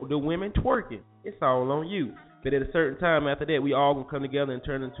the women twerking. It's all on you. But at a certain time after that, we all gonna come together and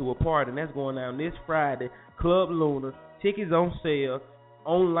turn into a party, and that's going down this Friday. Club Luna. Tickets on sale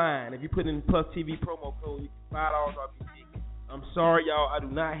online. If you put in Puff TV promo code, you can $5 off your ticket. I'm sorry, y'all. I do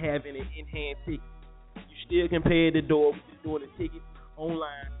not have any in-hand tickets. You still can pay at the door. We're just doing the tickets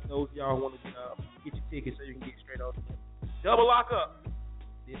online. Those of y'all want to get your tickets so you can get straight on. Double lockup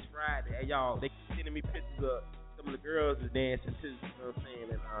this Friday. Hey, y'all, they keep sending me pictures of some of the girls is dancing too. You know what I'm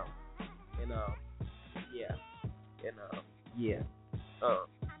saying?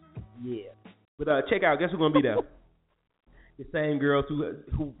 But check out. Guess who's gonna be there? The same girls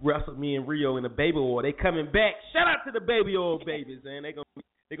who wrestled me in Rio in the baby oil. They coming back. Shout out to the baby oil babies, man. They gonna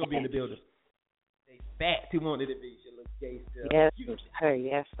be in the building. They fat too wanted to be. She look gay still. Yes, sir.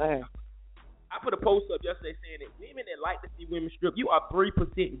 Yes, sir. I put a post up yesterday saying that women that like to see women strip, you are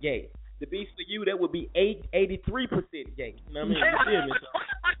 3% gay. To be for you, that would be 83% gay. You know what I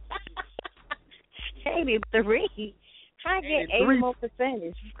mean? 83. How I get 80 more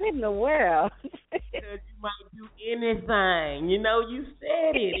percentage? What in the world? Because you might do anything. You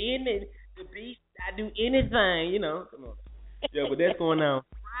said it. The beast, I do anything. Come on. Yeah, but that's going on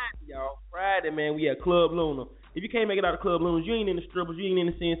Friday, y'all. Friday, man, we at Club Luna. If you can't make it out of Club Luna, you ain't in the strippers, you ain't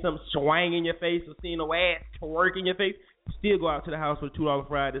in seeing something swang in your face or seeing no ass twerk in your face, still go out to the house for $2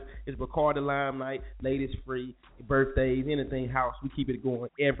 Fridays. It's Bacardi Lime Night, ladies free, birthdays, anything house. We keep it going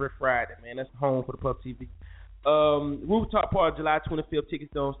every Friday, man. That's home for the Puff TV. Rooftop party July 25th.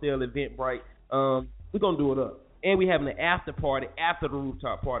 Tickets on sale. Eventbrite. We're gonna do it up, and we having an after party after the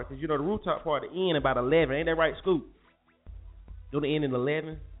rooftop party because the rooftop party end about 11. Ain't that right, Scoop? Don't it end at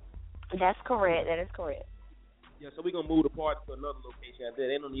 11? That's correct. That is correct. Yeah, so we're gonna move the party to another location out there.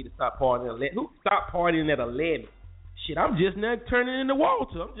 They don't need to stop partying at 11. Who stopped partying at 11? Shit, I'm just now turning into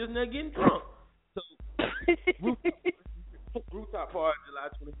Walter. I'm just now getting drunk. So rooftop party July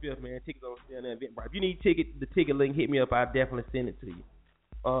 25th, man. Tickets on sale at Eventbrite. If you need the ticket link, hit me up. I'll definitely send it to you.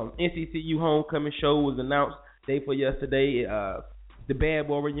 NCCU homecoming show was announced day for yesterday. The Bad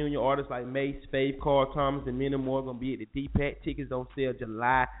Boy reunion artists like Mace, Faith, Carl Thomas, and many more are going to be at the D-Pack. Tickets on sale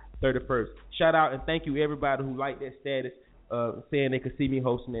July 31st. Shout out and thank you everybody who liked that status, saying they could see me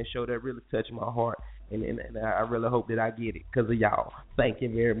hosting that show. That really touched my heart, and I really hope that I get it because of y'all. Thank you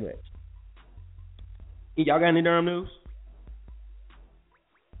very much. Y'all got any Durham news?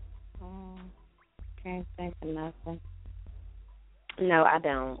 Can't think of nothing. No, I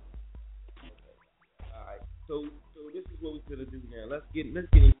don't. All right, so this is what we're gonna do now. Let's get into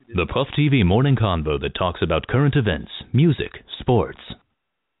this. The Puff TV morning convo that talks about current events, music, sports.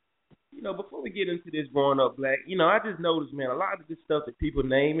 You know, before we get into this growing up black, you know, I just noticed, man, a lot of this stuff that people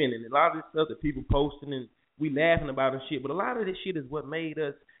naming and a lot of this stuff that people posting and we laughing about and shit, but a lot of this shit is what made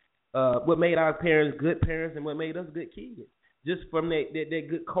us, what made our parents good parents and what made us good kids. Just from that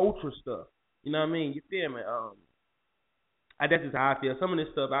good culture stuff. You know what I mean? You feel me? That's just how I feel. Some of this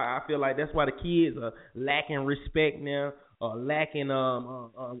stuff, I feel like that's why the kids are lacking respect now, or lacking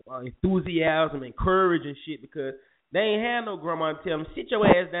enthusiasm and courage and shit, because they ain't had no grandma to tell them, sit your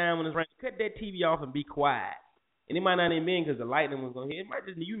ass down when it's raining, cut that TV off and be quiet. And it might not even mean because the lightning was going to hit. It might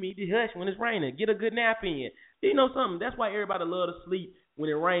just you need to hush when it's raining. Get a good nap in. You know something? That's why everybody love to sleep when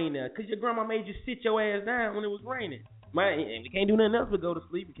it rains now, because your grandma made you sit your ass down when it was raining. And we can't do nothing else but go to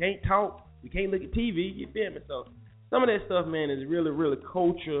sleep. We can't talk. We can't look at TV. You feel me? So some of that stuff, man, is really, really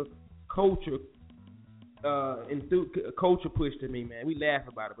culture push to me, man. We laugh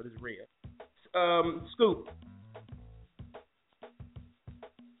about it, but it's real. Scoop.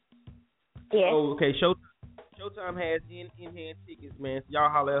 Yeah. Oh, okay. Showtime has in-hand tickets, man. So y'all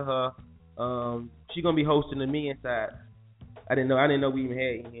holler at her. She gonna be hosting the Me Inside. I didn't know we even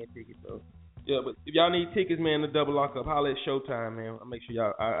had in-hand tickets, so. Yeah, but if y'all need tickets, man, to double lock up, holler at Showtime, man. I'll make sure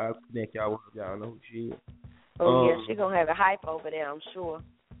y'all, I'll connect y'all with her. Y'all know who she is. Oh, yeah, she going to have a hype over there, I'm sure.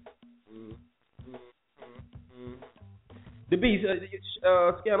 The Beast,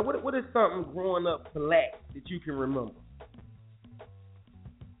 Scanner, what is something growing up black that you can remember?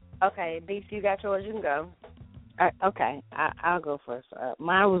 Okay, Beast, you got yours, you can go. Okay, I'll go first.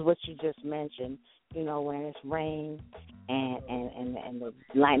 Mine was what you just mentioned, you know, when it's rain and the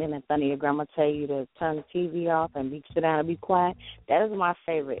lightning and thunder, your grandma tell you to turn the TV off and sit down and be quiet. That is my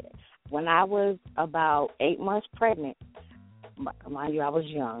favorite. When I was about 8 months pregnant, mind you, I was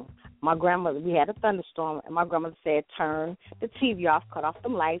young, my grandmother, we had a thunderstorm, and my grandmother said, turn the TV off, cut off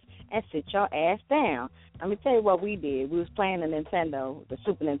them lights, and sit your ass down. Let me tell you what we did. We was playing the Nintendo, the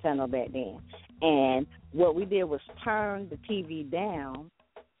Super Nintendo back then, and what we did was turn the TV down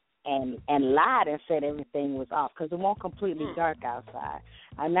and lied and said everything was off because it won't completely dark outside.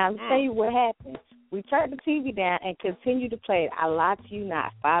 Now, let me tell you what happened. We turned the TV down and continued to play it. I lied to you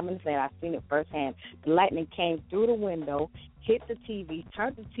not. 5 minutes later, I seen it firsthand. The lightning came through the window, hit the TV,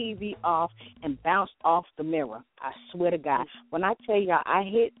 turned the TV off, and bounced off the mirror. I swear to God. When I tell y'all, I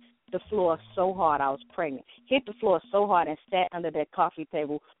hit the floor so hard, I was pregnant. Hit the floor so hard and sat under that coffee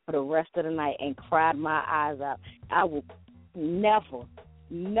table for the rest of the night and cried my eyes out. I will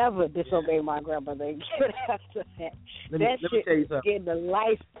never disobey my grandmother again after that. That shit scared the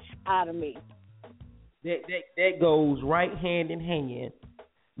life out of me. That goes right hand in hand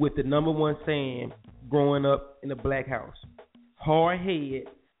with the number one saying growing up in a black house. Hard head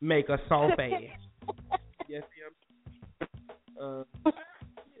make a soft ass. Yes,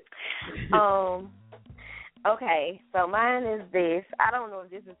 Okay, so mine is this. I don't know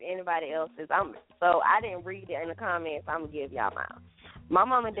if this is anybody else's. So I didn't read it in the comments. I'm going to give y'all mine. My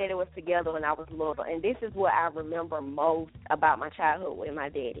mom and daddy was together when I was little, and this is what I remember most about my childhood with my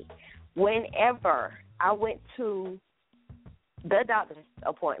daddy. Whenever I went to the doctor's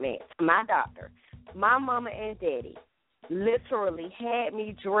appointment, my doctor, my mama and daddy literally had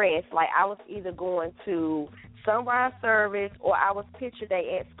me dressed like I was either going to sunrise service or I was picture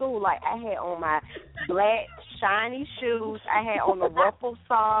day at school. Like I had on my black shiny shoes, I had on the ruffled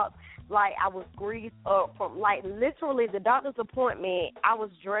socks, like I was greased up from like literally the doctor's appointment. I was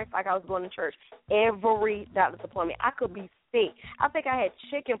dressed like I was going to church. Every doctor's appointment, I could be sick. I think I had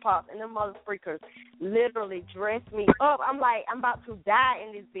chicken pox, and them mother freakers literally dressed me up. I'm like, I'm about to die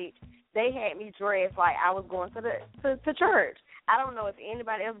in this bitch. They had me dressed like I was going to church. I don't know if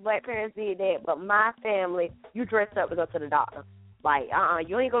anybody else black parents did that, but my family, you dressed up to go to the doctor. Like,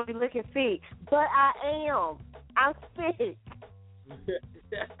 you ain't gonna be looking sick, but I am. I'm sick.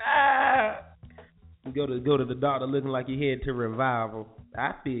 Go to the doctor looking like you headed to revival.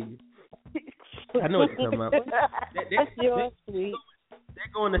 I feel you. I know what you're talking about. That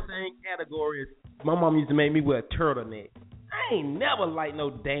go in the same category as my mom used to make me wear a turtleneck. I ain't never liked no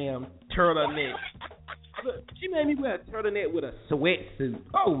damn turtleneck. Look, she made me wear a turtleneck with a sweatsuit.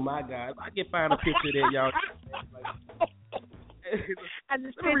 Oh my God! If I can find a picture of that, y'all. I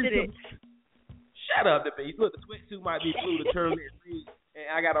just pictured it. Shut up, the beast. Look, the sweatsuit might be blue, the turtleneck red, and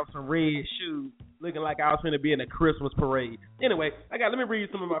I got on some red shoes, looking like I was going to be in a Christmas parade. Anyway, let me read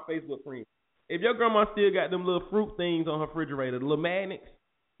some of my Facebook friends. If your grandma still got them little fruit things on her refrigerator, the little magnets,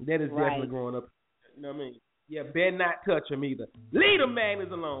 that is definitely growing up. You know what I mean? Yeah, better not touch them either. Leave the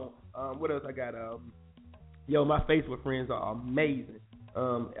magnets alone. What else I got? My Facebook friends are amazing.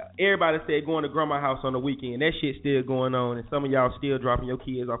 Everybody said going to grandma's house on the weekend. That shit's still going on, and some of y'all still dropping your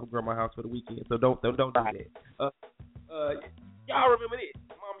kids off at grandma's house for the weekend. So don't do that. Y'all remember this?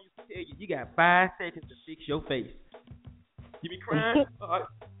 Mama used to tell you, you got 5 seconds to fix your face. You be crying?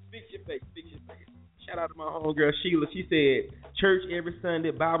 Fix your face. Shout out to my homegirl Sheila. She said church every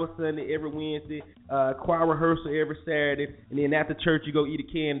Sunday, Bible Sunday every Wednesday, choir rehearsal every Saturday, and then after church you go eat a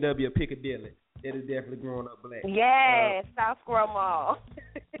K&W or Piccadilly. That is definitely growing up black. Yes, South Grandma.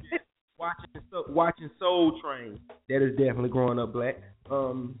 Watching Soul Train. That is definitely growing up black.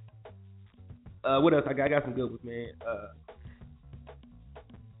 What else? I got some good ones, man.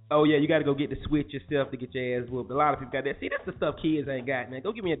 Oh yeah, you got to go get the switch yourself to get your ass whooped. A lot of people got that. See, that's the stuff kids ain't got, man.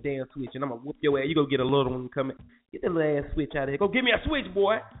 Go give me a damn switch and I'm gonna whoop your ass. You go get a little one and come in. Get the little ass switch out of here. Go give me a switch,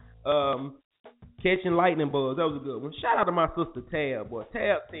 boy. Catching lightning bugs. That was a good one. Shout out to my sister Tab, boy.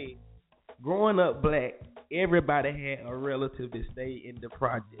 Tab said, growing up black, everybody had a relative that stayed in the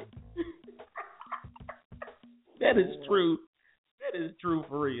project. That is true. That is true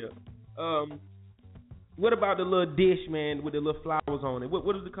for real. What about the little dish, man, with the little flowers on it?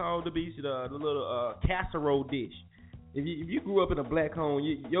 What is it called, the beast? The little casserole dish. If you grew up in a black home,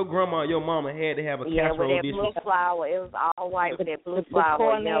 your grandma, your mama had to have a casserole dish. Yeah, with that blue flower. It was all white with that blue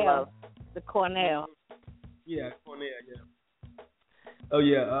flower and yellow. The Cornell. Yeah, Cornell, yeah. Oh,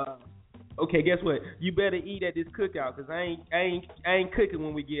 yeah. Okay, guess what? You better eat at this cookout, because I ain't cooking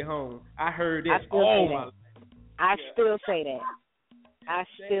when we get home. I heard that all my life. I still say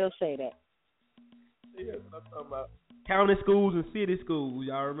that. Yeah, that's what I'm talking about. County schools and city schools.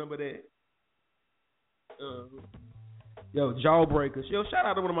 Y'all remember that? Jawbreakers. Shout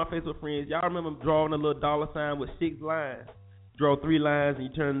out to one of my Facebook friends. Y'all remember drawing a little dollar sign with 6 lines? Draw 3 lines and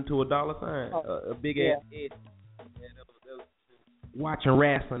you turn it into a dollar sign. A big ass head. Yeah, that was watching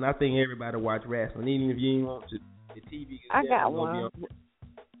wrestling. I think everybody watch wrestling, even if you ain't want to. The TV. I got one.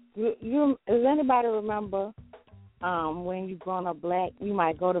 Does anybody remember when you growing up black, you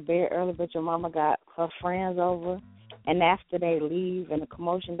might go to bed early, but your mama got her friends over, and after they leave and the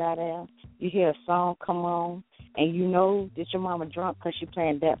commotion died down, you hear a song come on, and you know that your mama drunk because she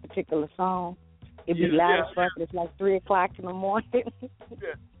playing that particular song. It be loud as fuck. It's like 3 o'clock in the morning.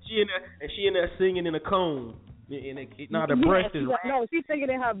 She in there singing in a cone. The breast is right. No, she's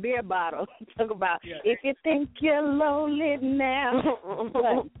singing in her beer bottle. Talk about if you think you're lonely now.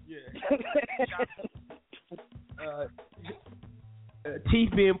 Teeth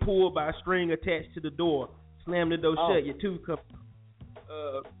being pulled by a string attached to the door. Slam the door shut. Your tooth comes.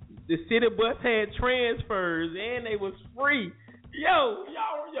 The city bus had transfers and they was free. Yo.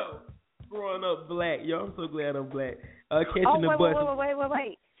 Growing up black. Yo, I'm so glad I'm black. Catching the bus.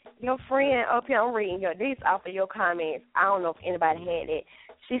 Wait. Your friend up here, I'm reading these off of your comments. I don't know if anybody had it.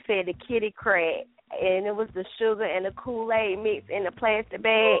 She said the kitty crack, and it was the sugar and the Kool-Aid mixed in the plastic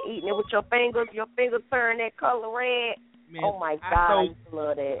bag, eating it with your fingers turn that color red. Man, oh, my God, I used to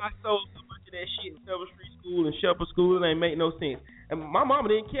love that. I sold so much of that shit in Silver Street School and Shepherd School. It ain't make no sense. And my mama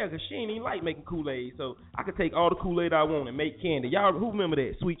didn't care because she ain't even like making Kool-Aid. So I could take all the Kool-Aid I want and make candy. Y'all, who remember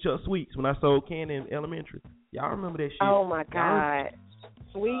that? Sweet Chuck Sweets when I sold candy in elementary. Y'all remember that shit? Oh, my God.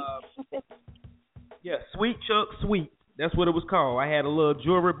 Sweet. Sweet Chuck Sweet. That's what it was called. I had a little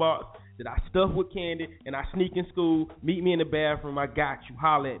jewelry box that I stuffed with candy, and I sneak in school, meet me in the bathroom, I got you,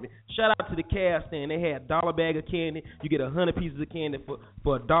 holler at me. Shout out to the cast stand. They had $1 bag of candy. You get 100 pieces of candy for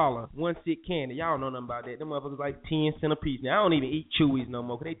 $1. 1 stick candy. Y'all don't know nothing about that. Them motherfuckers like 10 cents a piece. Now, I don't even eat Chewies no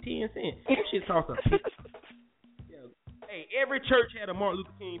more, because they 10 cents. That shit cost a piece. Hey, every church had a Martin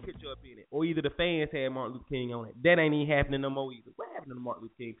Luther King picture up in it, or either the fans had Martin Luther King on it. That ain't even happening no more either. What happened to the Martin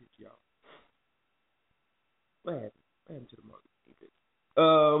Luther King picture, y'all? What happened to the Martin Luther King picture?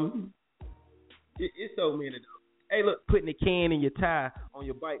 It's so many though. Hey, look, putting a can in your tire on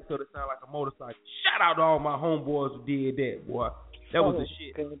your bike so it sound like a motorcycle. Shout out to all my homeboys who did that, boy. That was the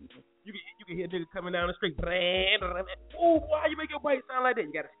shit. You can hear niggas coming down the street. Oh, why you make your bike sound like that?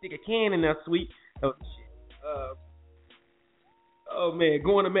 You got to stick a can in there, sweet. That was the shit. Oh man,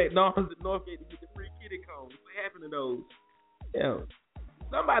 going to McDonald's at Northgate to get the free kitty cones. What happened to those? Yeah.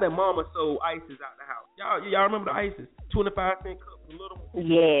 Somebody mama sold ices out the house. Y'all remember the ices? 25-cent cups, the little ones?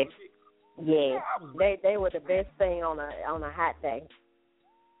 Yes. Yes. They were the best thing on a hot day.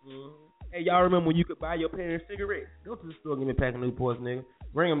 Mm-hmm. Hey, y'all remember when you could buy your parents cigarettes? Go to the store and get me a pack of Newports, nigga.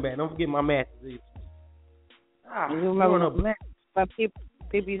 Bring them back. Don't forget my matches. You remember black. when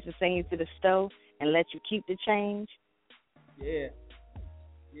people used to send you to the store and let you keep the change? Yeah.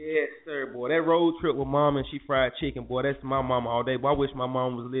 Yes, sir, boy. That road trip with Mama and she fried chicken, boy, that's my mama all day. Boy, I wish my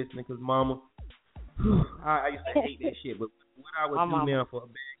mom was listening because Mama, I used to hate that shit. But what I would do now for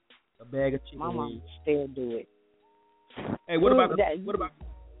a bag of chicken my mama wings. still do it. Hey, what about the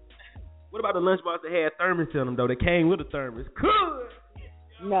lunchbox that had thermos in them, though? They came with a thermos. Cool.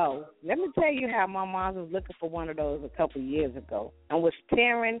 No. Let me tell you how my mom was looking for one of those a couple of years ago and was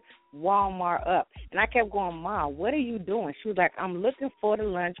tearing Walmart up. And I kept going, Mom, what are you doing? She was like, I'm looking for the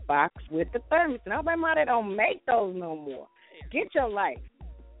lunchbox with the thermos. And I was like, Mom, they don't make those no more. Get your life.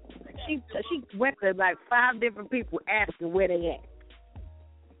 She went to like 5 different people asking where they at.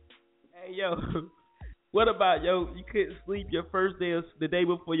 Hey, yo. What about, you couldn't sleep the day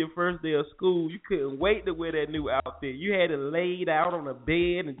before your first day of school. You couldn't wait to wear that new outfit. You had it laid out on the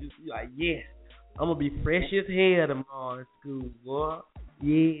bed and just be like, yes, I'm going to be fresh as hell tomorrow in school, boy.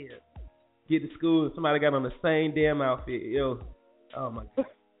 Yeah. Get to school and somebody got on the same damn outfit. Yo. Oh, my God.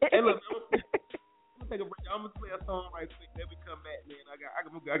 Hey, look, I'm going to take a break. I'm going to play a song right quick. Then we come back, man.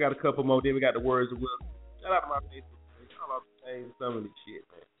 I got a couple more. Then we got the words of wisdom. Shout out to my Facebook page. I love saying some of this shit,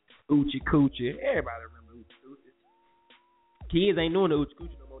 man. Oochie Coochie. Everybody remember Oochie Coochie. Kids ain't doing the Oochie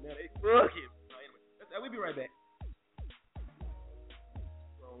Coochie no more now. They fucking. Anyway, we'll be right back.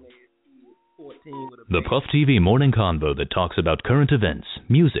 The Puff TV morning convo that talks about current events,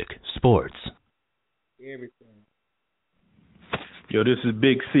 music, sports. Everything. Yo, this is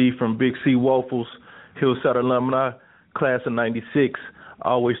Big C from Big C Waffles, Hillside alumni, class of 96.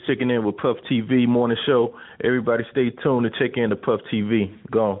 Always checking in with Puff TV morning show. Everybody stay tuned to check in to Puff TV.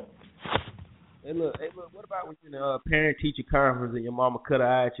 Go. Hey, look, what about when you're in a parent-teacher conference and your mama cut her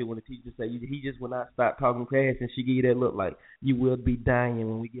eye at you when the teacher say he just will not stop talking class and she give you that look like you will be dying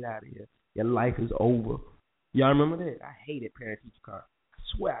when we get out of here. Your life is over. Y'all remember that? I hated parent-teacher conference. I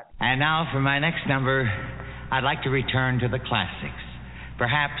swear I did. And now for my next number, I'd like to return to the classics.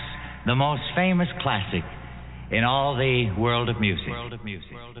 Perhaps the most famous classic in all the world of music.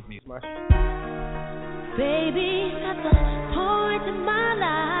 Baby, at the point in my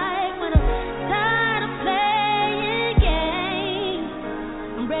life when I'm tired of playing games,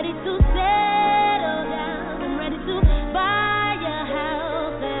 I'm ready to settle down, I'm ready to buy a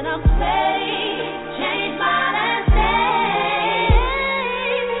house, and I'm ready to change my last name,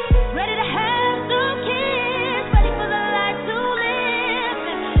 ready to have 2 kids, ready for the life to live,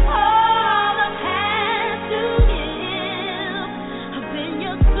 and all I've had to give. I've been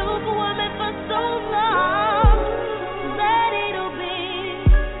your superwoman for so long, ready to be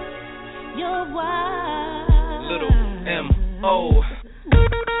your wife. Little M.O.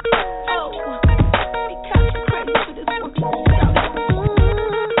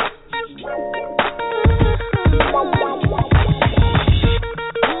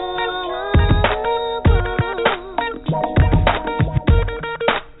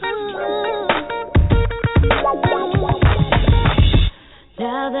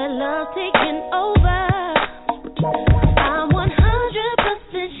 Now that love's taking over, I'm 100%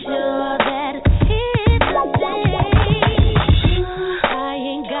 sure that it's here to stay. I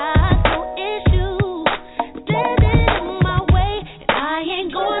ain't got no issues standing in my way, and I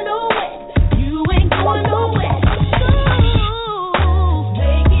ain't going nowhere. You ain't going nowhere.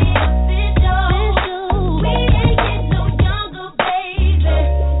 Make it official. We ain't getting no younger, baby.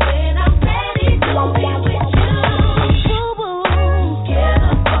 When I'm ready to be with you.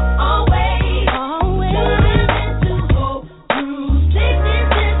 Together for always.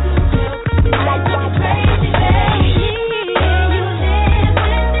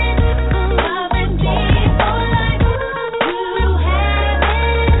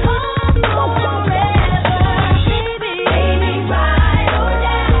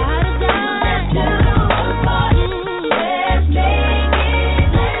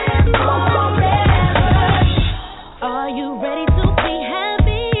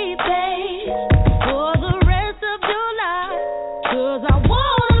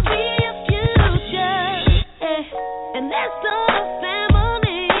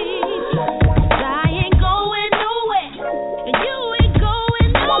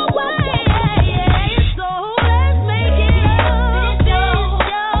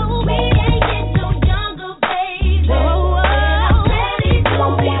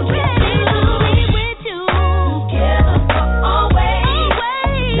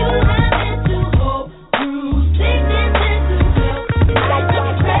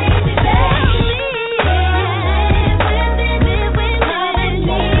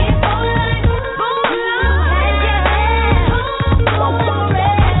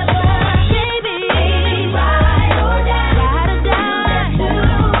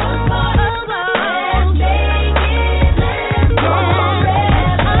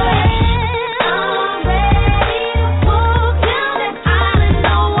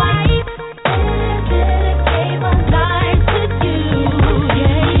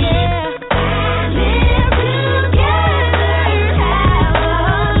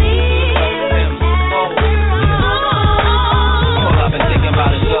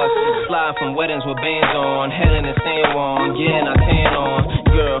 them weddings with bands on, Helen and San Juan, getting our tan on.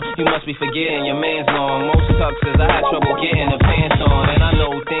 Girl, you must be forgetting your man's long. Most tuxes, I had trouble getting the pants on. And I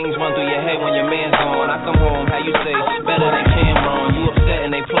know things run through your head when your man's on. I come home, how you say, better than Cameron. You upset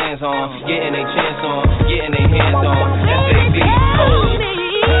and they plans on, getting they chance on, getting they hands on. SAB,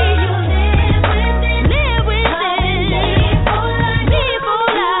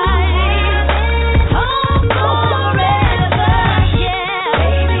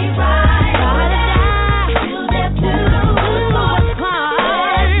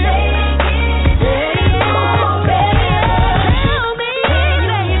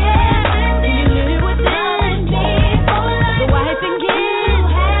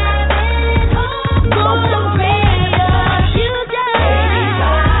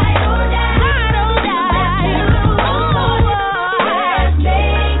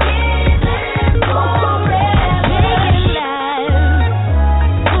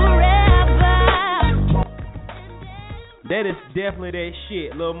 definitely that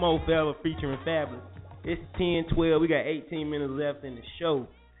shit. Lil Mo Forever featuring Fabulous. It's 10:12. We got 18 minutes left in the show.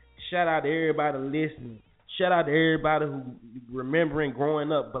 Shout out to everybody listening. Shout out to everybody who remembering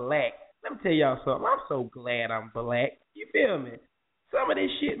growing up black. Let me tell y'all something. I'm so glad I'm black. You feel me? Some of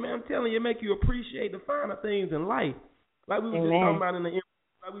this shit, man, I'm telling you, make you appreciate the finer things in life. Like we were just talking about in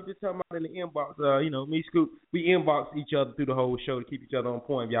the inbox. Me, Scoop, we inbox each other through the whole show to keep each other on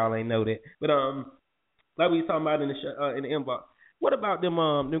point. If y'all ain't know that, but like we was talking about in the show, in the inbox. What about them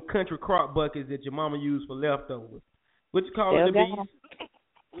country crock buckets that your mama used for leftovers? What you call it?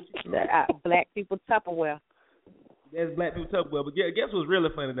 Black people Tupperware. That's black people Tupperware. But guess what's really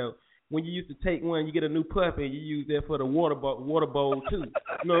funny though? When you used to take one, you get a new puppy, and you use that for the water bowl too.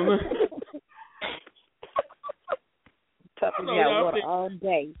 You know what I mean? Puppy got water all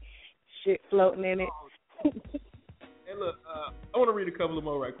day. Shit floating in it. Hey, look, I want to read a couple of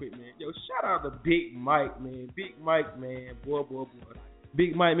more right quick, man. Yo, shout out to Big Mike, man. Big Mike, man. Boy.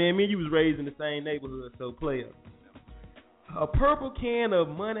 Big Mike, man. Me and you was raised in the same neighborhood, so player. A purple can of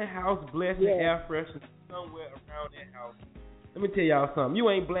Money House Blessing air freshener somewhere around that house. Let me tell y'all something. You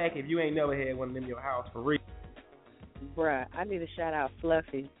ain't black if you ain't never had one of them in your house for real. Bruh, I need to shout out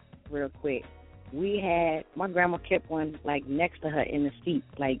Fluffy real quick. My grandma kept one like next to her in the seat,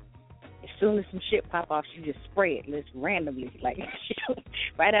 like. As soon as some shit pop off, she just spray it randomly, like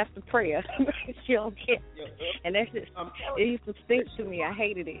right after prayer. She don't care, and that's just it used to stink to me. I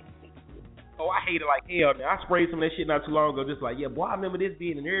hated it. Oh, I hate it like hell, man. I sprayed some of that shit not too long ago, just like boy, I remember this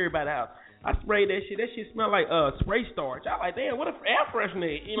being in everybody's house. I sprayed that shit. That shit smelled like spray starch. I like, damn, what an air freshener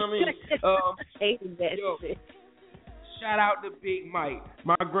is. You know what I mean? Hated that shit. Shout out to Big Mike.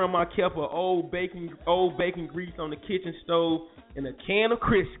 My grandma kept her old bacon grease on the kitchen stove and a can of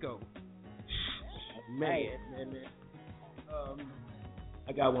Crisco. Man.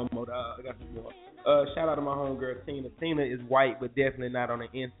 I got one more. I got some more. Shout out to my homegirl Tina. Tina is white, but definitely not on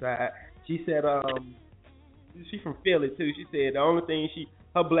the inside. She said, she's from Philly too. She said the only thing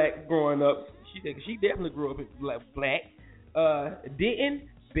her black growing up, she said she definitely grew up black. Didn't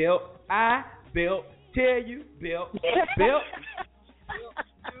belt, I belt, tell you belt, belt,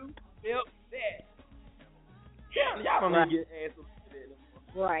 belt that. Y'all don't need to get ass up to that no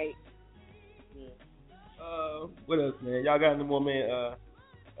more. Right. What else, man? Y'all got any more, man?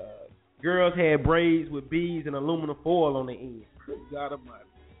 Girls had braids with beads and aluminum foil on the end. Good God Almighty,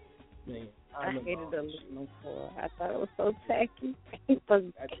 man! I hated the aluminum foil. I thought it was so tacky. I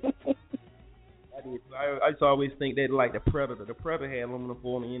did. I used to always think that like the Predator. The Predator had aluminum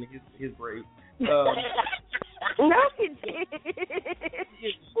foil on the end of his braids. No, he did.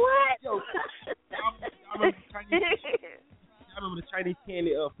 What? Yo, I remember the Chinese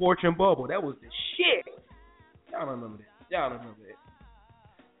candy Fortune Bubble. That was the shit. Y'all remember that.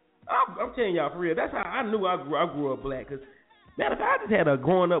 I'm telling y'all for real. That's how I knew I grew up black. Cause matter of fact, I just had a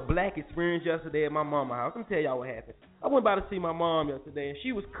growing up black experience yesterday at my mama's house. Let me tell y'all what happened. I went by to see my mom yesterday, and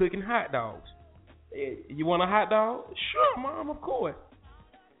she was cooking hot dogs. You want a hot dog? Sure, Mom, of course.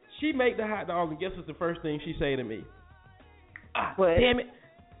 She made the hot dog, and guess what's the first thing she say to me? What? Damn it,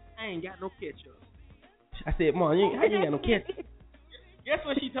 I ain't got no ketchup. I said, Mom, you ain't got no ketchup. Guess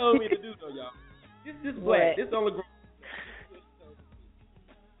what she told me to do, though, y'all? This black. This only grown.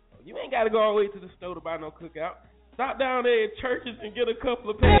 You ain't got to go all the way to the store to buy no cookout. Stop down there at churches and get a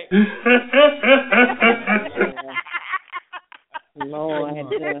couple of packs. Lord,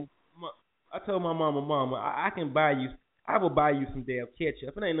 I told my mama, I will buy you some damn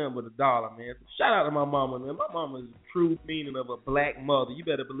ketchup. It ain't nothing but $1, man. So shout out to my mama, man. My mama is the true meaning of a black mother. You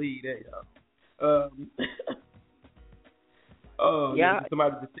better believe that, y'all.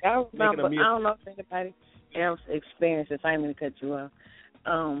 Somebody just remember, I don't know if anybody else experienced this. I ain't going to cut you off.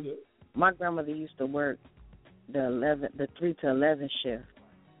 my grandmother used to work the 3 to 11 shift,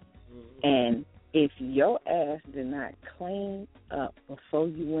 and if your ass did not clean up before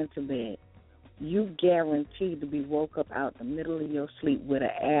you went to bed, you guaranteed to be woke up out the middle of your sleep with an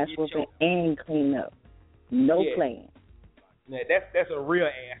ass whooping and clean up. No playing. Now, that's a real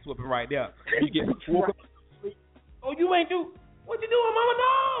ass whooping right there. You get woke up. Oh, you ain't do. What you doing, Mama?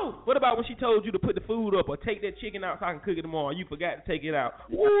 No. What about when she told you to put the food up or take that chicken out so I can cook it tomorrow? You forgot to take it out.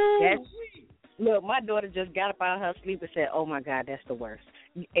 Look, my daughter just got up out of her sleep and said, "Oh my God, that's the worst."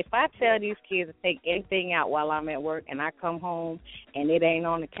 If I tell these kids to take anything out while I'm at work and I come home and it ain't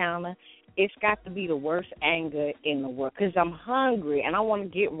on the counter, it's got to be the worst anger in the world because I'm hungry and I want to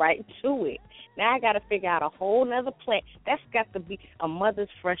get right to it. Now I got to figure out a whole nother plan. That's got to be a mother's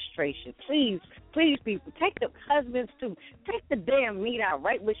frustration. Please, people, take the husbands too. Take the damn meat out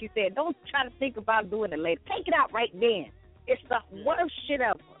right what she said. Don't try to think about doing it later. Take it out right then. It's the worst shit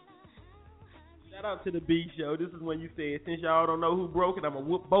ever. Shout out to the B Show. This is when you said, since y'all don't know who broke it, I'm going to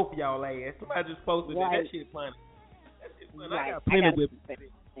whoop both of y'all ass. Somebody just posted that. That shit funny. That shit funny. Right. I got plenty of whippings for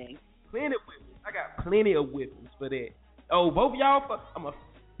that. Plenty of whippings. I got plenty of whippings for that. Oh, both of y'all, I'm going to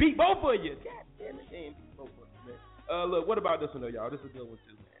beat both of you. God damn it, they ain't beat both of us, man. Look, what about this one, though, y'all? This is a good one,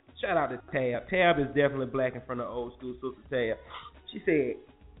 too, man. Shout out to Tab. Tab is definitely black in front of old school sister Tab. She said,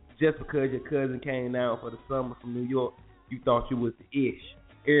 just because your cousin came down for the summer from New York, you thought you was the ish.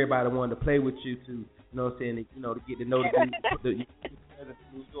 Everybody wanted to play with you to, you know what I'm saying, to get to know the cousin from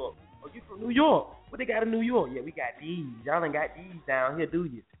New York. Oh, you from New York? What they got in New York? Yeah, we got these. Y'all ain't got these down here, do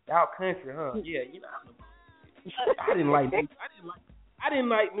you? Y'all country, huh? Yeah, you know. I didn't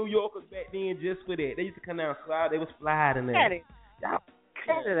like New Yorkers back then just for that. They used to come down slide. They was sliding there. Y'all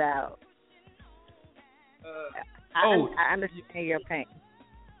cut it out. I understand your pain.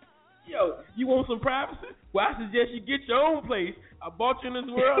 Yo, you want some privacy? Well, I suggest you get your own place. I bought you in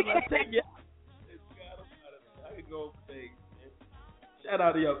this world, and I take you out. I can go for things, man. Shout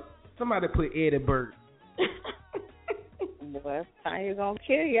out to y'all. Somebody put Eddie Bird. Boy, Tanya's going to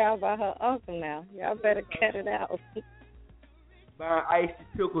kill y'all by her uncle now. Y'all better cut it out. Buying icy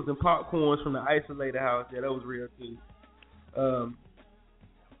pickles and popcorns from the isolated house. Yeah, that was real, too.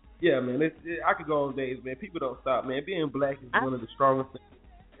 Yeah, man, I could go on days, man. People don't stop, man. Being black is one of the strongest things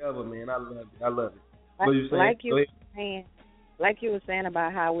ever, man. I love it. What you saying? Like you were saying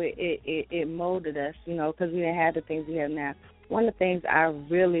about how it molded us, you know, because we didn't have the things we have now. One of the things I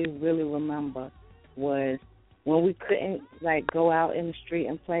really, really remember was when we couldn't, like, go out in the street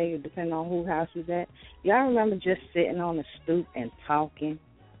and play, depending on whose house was at. Y'all remember just sitting on the stoop and talking?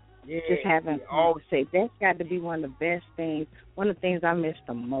 Yeah. Just having conversation. That's got to be one of the best things, one of the things I miss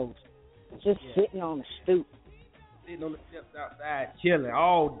the most. Just sitting on the stoop. Sitting on the steps outside, chilling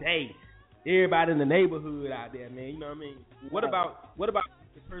all day. Everybody in the neighborhood out there, man. You know what I mean? What about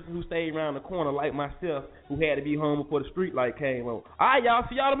the person who stayed around the corner like myself, who had to be home before the street light came on? All right, y'all.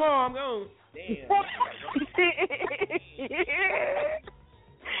 See y'all tomorrow. I'm gone. Damn.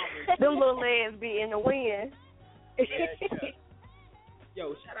 Them little legs be in the wind. Yeah.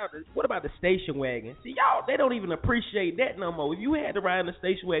 Yo, shout out to, what about the station wagon? See, y'all, they don't even appreciate that no more. If you had to ride in the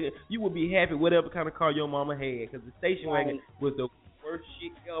station wagon, you would be happy whatever kind of car your mama had, because the station wagon was the worst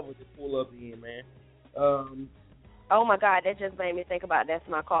shit ever to pull up in, man. Oh, my God, that just made me think about That's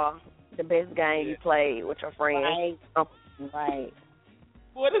My Car, the best game you played with your friends. Right.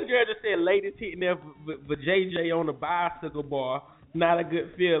 Boy, this girl just said ladies hitting there for JJ on the bicycle bar. Not a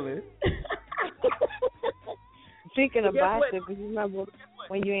good feeling. Speaking of bicycles, you remember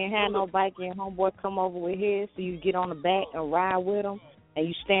when you ain't had no bike and your homeboy come over with his, so you get on the back and ride with him, and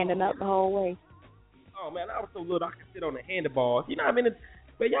you standing up the whole way? Oh, man, I was so little I could sit on the handlebars. You know how many,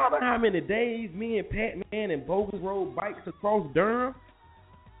 but y'all know how many days me and Pat, man, and Bogus rode bikes across Durham?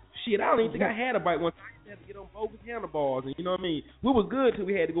 Shit, I don't even think I had a bike once. I had to get on Bogus handlebars, and you know what I mean? We was good till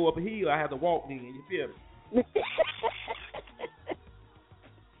we had to go up a hill. I had to walk then, you feel me?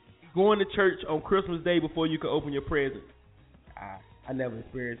 Going to church on Christmas Day before you could open your presents. I never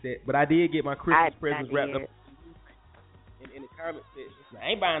experienced that, but I did get my Christmas presents wrapped up in the comment section.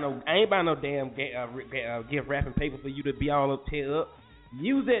 I ain't buying no damn gift wrapping paper for you to be all up tear up.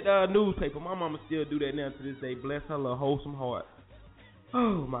 Use that newspaper. My mama still do that now to this day. Bless her little wholesome heart.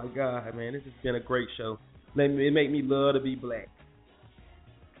 Oh my God, man, this has been a great show. It make me love to be black.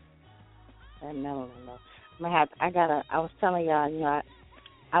 No. I was telling y'all, you know,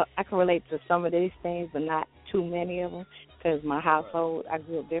 I can relate to some of these things, but not too many of them, because my household, I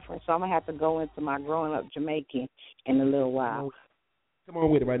grew up different. So I'm going to have to go into my growing up Jamaican in a little while. Come on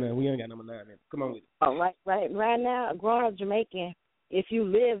with it right now. We ain't got number 9 now. Come on with it. Oh, right now, growing up Jamaican, if you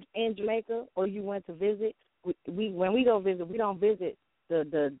lived in Jamaica or you went to visit, when we go visit, we don't visit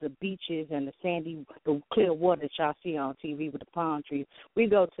the beaches and the clear water that y'all see on TV with the palm trees. We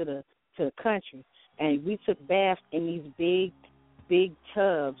go to the country, and we took baths in these big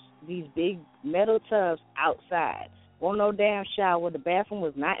tubs, these big metal tubs outside. Won't no damn shower. The bathroom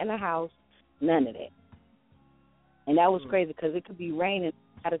was not in the house. None of that. And that was crazy because it could be raining.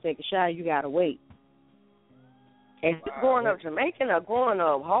 Got to take a shower. You got to wait. And growing up Jamaican or growing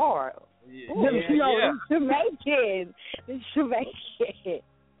up hard? Jamaican. The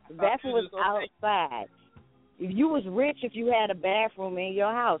bathroom was outside. If you was rich, if you had a bathroom in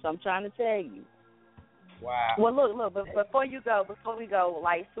your house, I'm trying to tell you. Wow. Well, look, but before we go,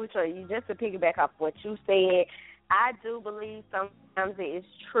 like, Sutra, you just to piggyback off what you said, I do believe sometimes it is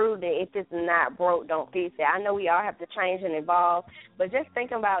true that if it's not broke, don't fix it. I know we all have to change and evolve, but just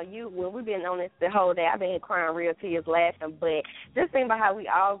thinking about you, when we've been on this the whole day, I've been crying real tears laughing, but just think about how we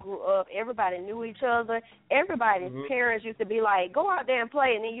all grew up. Everybody knew each other. Everybody's parents used to be like, go out there and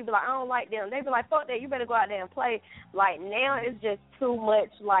play, and then you'd be like, I don't like them. They'd be like, fuck that, you better go out there and play. Like, now it's just too much,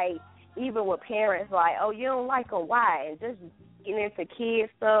 like, even with parents, like, oh, you don't like them, why? And just getting into kid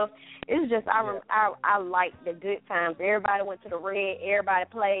stuff. It's just, I like the good times. Everybody went to the red. Everybody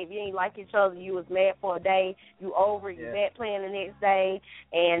played. If you didn't like each other, you was mad for a day. You over, you back playing the next day.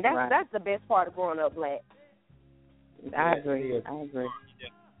 And that's the best part of growing up black. I agree.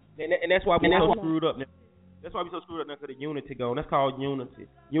 And that's why we're so screwed up now. That's why we're so screwed up now, because the unity gone. That's called unity.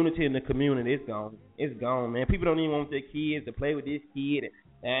 Unity in the community, it's gone. It's gone, man. People don't even want their kids to play with this kid.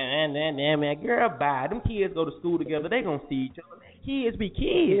 And man, girl, bye. Them kids go to school together. They gonna see each other. Kids be kids.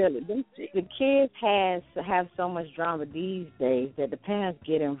 Yeah, the kids have so much drama these days that the parents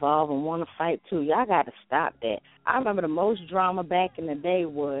get involved and want to fight too. Y'all got to stop that. I remember the most drama back in the day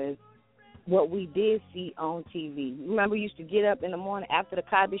was what we did see on TV. Remember, we used to get up in the morning after the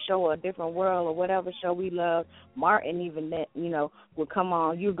Cosby Show or A Different World or whatever show we loved. Martin even, would come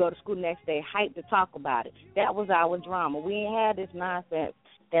on. You'd go to school the next day, hyped to talk about it. That was our drama. We ain't had this nonsense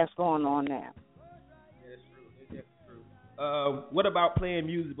that's going on now. That's true. What about playing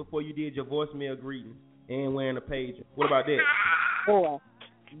music before you did your voicemail greeting and wearing a pager? What about that?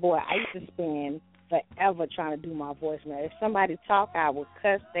 Boy, I used to spend forever trying to do my voicemail. If somebody talk, I would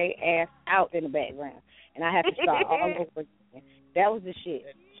cuss their ass out in the background, and I had to start all over again. That was the shit,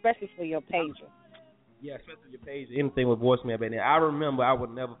 especially for your pager. Yeah, especially your pager. Anything with voicemail back then. I remember, I would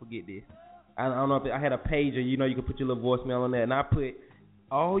never forget this. I don't know if I had a pager. You could put your little voicemail on that, and I put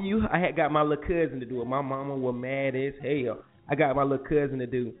I had got my little cousin to do it. My mama was mad as hell. I got my little cousin to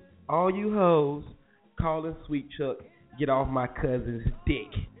do all you hoes calling Sweet Chuck, get off my cousin's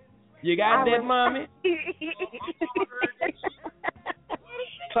dick. You got that, mommy?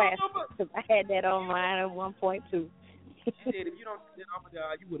 Classic, because I had that on mine at 1.2. She said, if you don't get that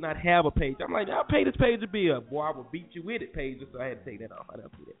off, you would not have a page. I'm like, I'll pay this page a bill. Boy, I will beat you with it, page. So I had to take that off. I never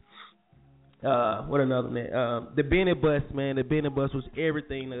do that. What another man? The Benny Bus, man. The Benny Bus was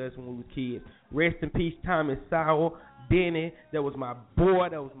everything to us when we were kids. Rest in peace, Thomas Sowell. Benny, that was my boy.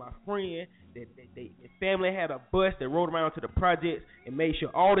 That was my friend. The family had a bus that rode around to the projects and made sure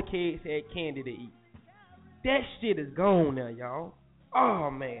all the kids had candy to eat. That shit is gone now, y'all.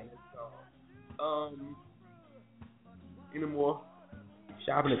 Oh, man, it's gone. Any more?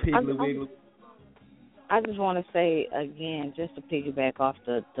 Shopping at Piggly Wiggly. I just want to say, again, just to piggyback off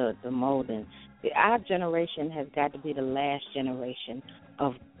the molding, our generation has got to be the last generation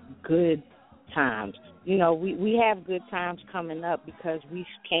of good times. We have good times coming up because we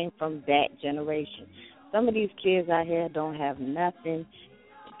came from that generation. Some of these kids out here don't have nothing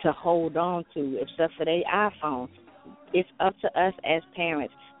to hold on to except for their iPhone. It's up to us as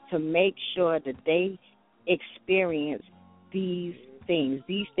parents to make sure that they experience these things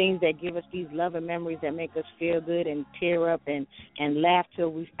that give us these loving memories that make us feel good and tear up and laugh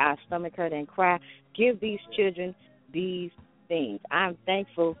till our stomach hurt and cry. Give these children these things. I'm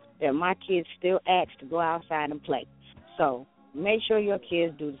thankful that my kids still ask to go outside and play. So make sure your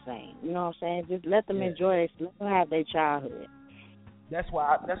kids do the same. You know what I'm saying? Just let them enjoy it. Let them have their childhood. That's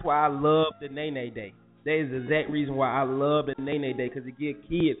why I love the Nene Day. That is the exact reason why I love the Nene Day, because it gives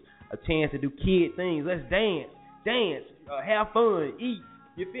kids a chance to do kid things. Let's dance, have fun, eat.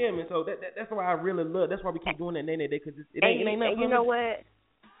 You feel me? So that's why I really love. That's why we keep doing that Nene Day, because it ain't nothing. You know what?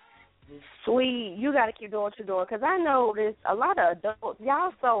 Sweet, you got to keep doing what you're doing, because I know there's a lot of adults,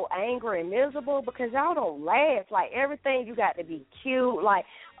 y'all so angry and miserable because y'all don't laugh. Like, everything you got to be cute, like,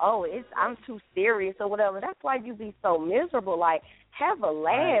 I'm too serious or whatever. That's why you be so miserable. Like, have a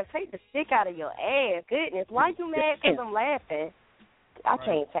laugh. Take the stick out of your ass. Goodness, why you mad because I'm laughing? I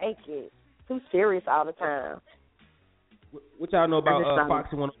can't take it. Too serious all the time. What y'all know about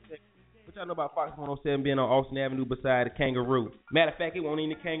Foxy 106? What y'all know about Fox 107 being on Austin Avenue beside the Kangaroo? Matter of fact, it wasn't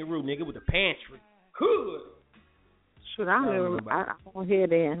even the Kangaroo, nigga. It was the Pantry. Good. Shoot, I don't remember. I won't hear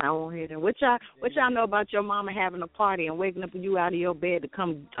that. I won't hear that. What y'all know about your mama having a party and waking up you out of your bed to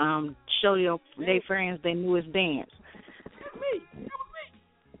come show their friends their newest dance? That's me. That was me.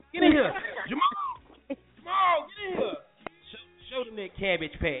 Get in here. Jamal, get in here. Show them that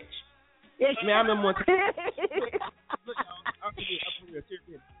Cabbage Patch. Man, I remember one time. Look, y'all,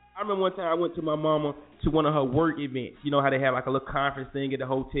 I remember one time I went to my mama to one of her work events. You know how they have like a little conference thing at the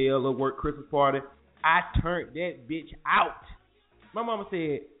hotel, a little work Christmas party. I turned that bitch out. My mama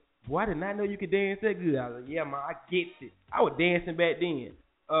said, "Boy, I did not know you could dance that good." I was like, "Yeah, ma, I get it." I was dancing back then.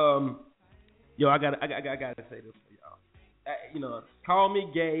 Yo, I gotta say this for y'all. Call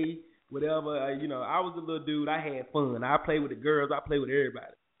me gay, whatever. I was a little dude. I had fun. I played with the girls. I played with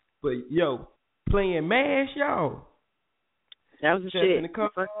everybody. But yo, playing MASH, y'all. That was the shit. In the car,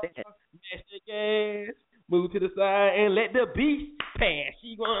 mash your gas, move to the side, and let the beast pass.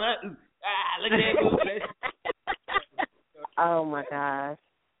 She going look at that. Oh my gosh.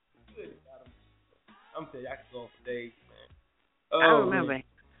 I'm telling you, I can go on for days, man. I remember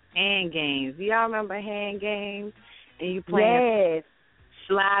hand games. Do y'all remember hand games? And you playing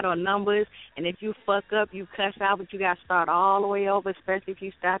slide on numbers, and if you fuck up, you cuss out, but you got to start all the way over, especially if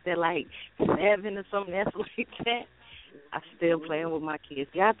you start at like 7 or something else like that. I still playing with my kids.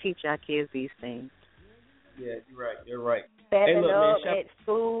 Y'all teach our kids these things. Yeah, you're right. Stepping up at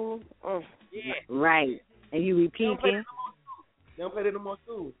school. Yeah. Right. And you repeating. They don't play that no more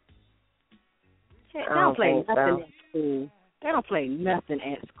school. They don't play nothing at school. They don't play nothing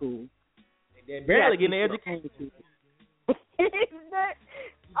at school. They barely getting the education.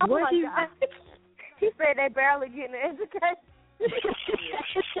 Oh my God. He said they barely getting the education.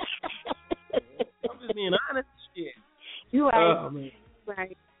 I'm just being honest. Shit. You right. Man.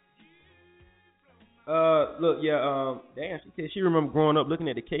 Right. Look, damn, she said she remember growing up looking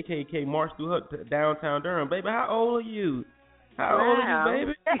at the KKK march through her downtown Durham. Baby, how old are you? How old are you,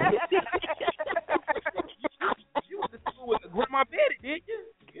 baby? You went to school with Grandma Betty, did you?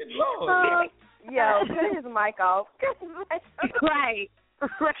 Good Lord. Yo, cut his mic off. Right.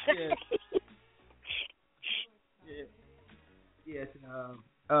 Yes.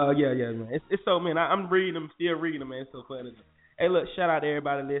 Yeah, man. It's so, man. I'm reading them, still reading them, man. It's so funny. Hey, look, shout out to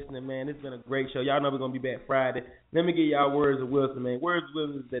everybody listening, man. It's been a great show. Y'all know we're going to be back Friday. Let me give y'all words of wisdom, man. Words of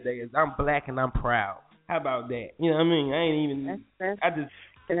wisdom today is I'm black and I'm proud. How about that? You know what I mean? I ain't even,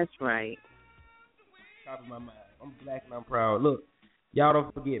 That's right. Top of my mind. I'm black and I'm proud. Look, y'all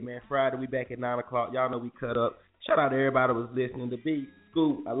don't forget, man. Friday, we back at 9 o'clock. Y'all know we cut up. Shout out to everybody who was listening. The Beat,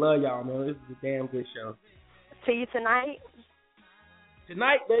 Scoop, I love y'all, man. This is a damn good show. See you tonight.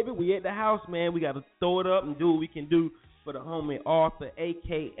 Tonight, baby, we at the house, man. We got to throw it up and do what we can do for the homie Arthur,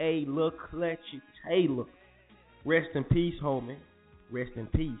 a.k.a. Lil Clutchy Taylor. Rest in peace, homie. Rest in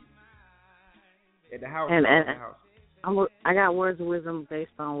peace. At the house. I got words of wisdom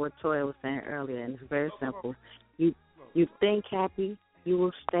based on what Toya was saying earlier, and it's very simple. You think happy, you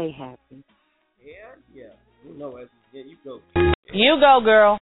will stay happy. Yeah. You know it. Yeah, you go. You go,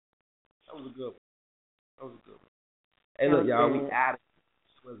 girl. That was a good one. Hey, look, y'all, we out of it.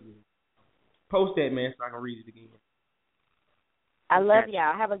 Post that, man, so I can read it again. I love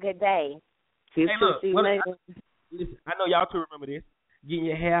y'all. Have a good day. Hey, look, listen, I know y'all two remember this. Getting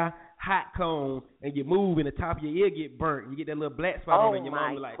your hair hot comb and you move and the top of your ear get burnt. You get that little black spot on it and your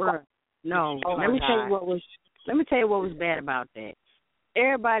mom be like, no. Let me tell you what was bad about that.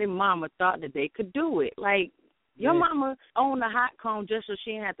 Everybody mama thought that they could do it. Like, your mama owned a hot comb just so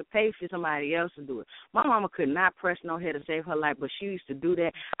she didn't have to pay for somebody else to do it. My mama could not press no hair to save her life, but she used to do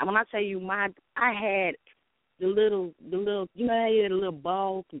that. And when I tell you, I had the little, you know how you had a little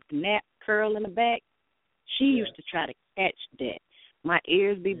ball nap curl in the back? She used to try to catch that. My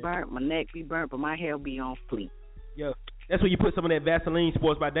ears be burnt, my neck be burnt, but my hair be on fleek. Yeah, that's when you put some of that Vaseline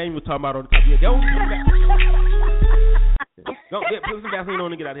Sports by Daniel was talking about on the top of your head. Don't put some Vaseline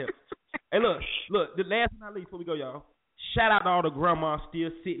on and get out of here. Hey, look, the last but not least, before we go, y'all, shout out to all the grandmas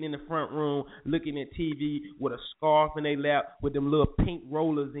still sitting in the front room looking at TV with a scarf in their lap with them little pink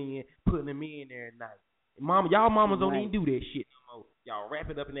rollers in, putting them in there at night. Mama, y'all mamas don't even do that shit no more. Y'all wrap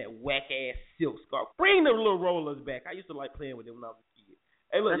it up in that whack-ass silk scarf. Bring the little rollers back. I used to like playing with them when I was a kid.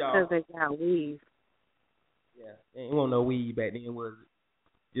 Hey, look, y'all. That's because they got weave. Yeah, there ain't no weave back then, was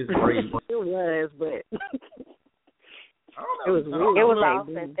it? Just braids. It was, but... It was weird. It was all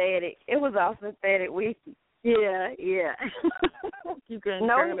synthetic. It was all synthetic weave. Yeah. You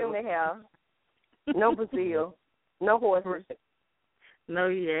no human hair. No Brazil. No horses. No,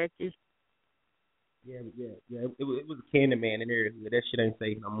 yeah, Yeah. It was a candy man in there. That shit ain't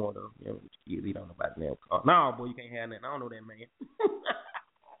safe no more though. You know, kids eat on nobody's damn car. No, boy, you can't have nothing. I don't know that man.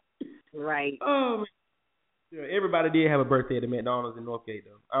 Right. Oh man. Yeah, everybody did have a birthday at the McDonald's in Northgate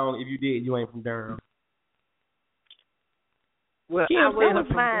though. I don't. If you did, you ain't from Durham. Well, Kim, I wasn't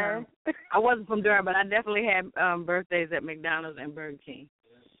from Durham. I wasn't from Durham, but I definitely had birthdays at McDonald's and Burger King.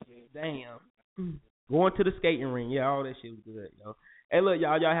 Damn. Going to the skating ring. Yeah, all that shit was good, yo. Hey, look,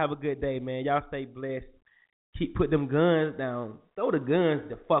 y'all have a good day, man. Y'all stay blessed. Keep put them guns down. Throw the guns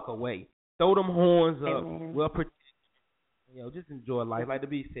the fuck away. Throw them horns up. Amen. Well protected. Just enjoy life. Like the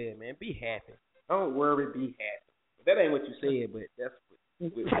B said, man. Be happy. Don't worry. Be happy. That ain't what you said, but that's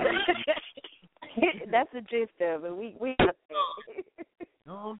what That's the gist of it. We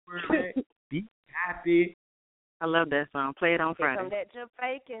don't worry. Be happy. I love that song. Play it on Friday. Some that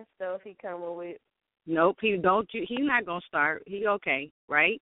Jamaican stuff he coming with. Nope, he's not gonna start. He okay,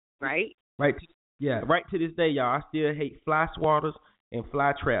 right? Right. Yeah, right to this day, y'all. I still hate fly swatters and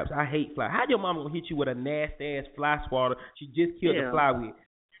fly traps. I hate fly. How your mama gonna hit you with a nasty ass fly swatter she just killed the fly with? You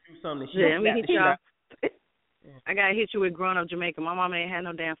do something that she let me hit y'all. Yeah. I gotta hit you with grown up Jamaica. My mama ain't had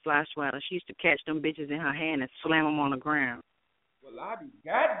no damn fly swatter. She used to catch them bitches in her hand and slam them on the ground. Well, I be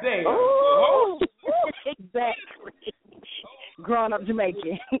goddamn. Oh, exactly. Grown up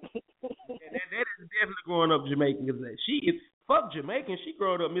Jamaican. That is definitely growing up Jamaican. Cause she is fuck Jamaican. She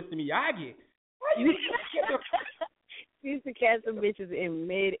growing up Mr. Miyagi. She used to catch them bitches in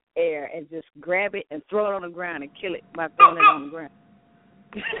mid-air and just grab it and throw it on the ground and kill it by throwing it on the ground.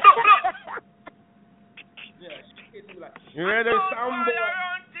 Yeah, she hit me like, you're the sound boy.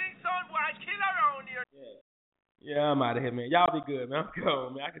 Yeah, I'm out of here, man. Y'all be good, man. I'm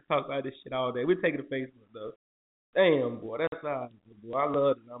going, man. I can talk about this shit all day. We're taking to Facebook, though. Damn, boy. That's all right, boy. I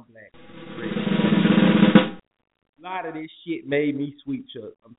love it. I'm black. A lot of this shit made me sweet,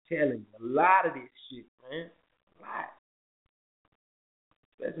 Chuck. I'm telling you. A lot of this shit, man. A lot.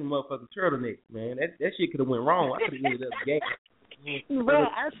 Especially motherfucking turtlenecks, man. That shit could have went wrong. I could have ended up gay. Bro,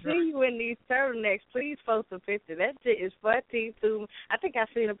 I see you in these turtlenecks. Please post a picture. That shit is funny too. I think I've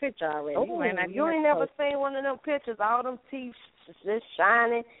seen a picture already. Oh, you ain't never seen one of them pictures. All them teeth just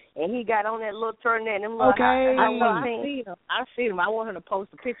shining, and he got on that little turtleneck. And them little I've seen him. I want him to post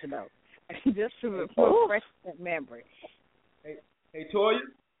a picture though, just to refresh that memory. Hey, Toya.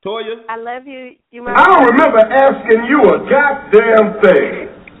 I love you. I don't remember asking you a goddamn thing.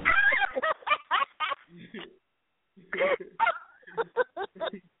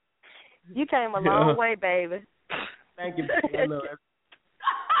 You came a long way, baby. Thank you, baby. I know that.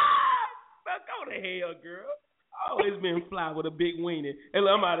 Go to hell, girl. I always been fly with a big weenie. Hey, look,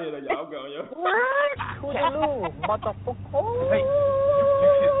 I'm out of here, y'all. I'm going, yo. What? Motherfucker. Hey.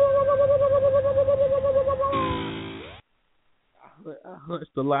 I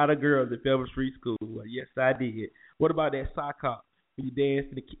hunched a lot of girls at Belver Street School. Well, yes, I did. What about that sock hop when you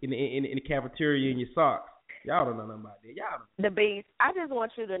danced in the cafeteria in your socks? Y'all don't know nothing about that. Y'all don't. The Beast, I just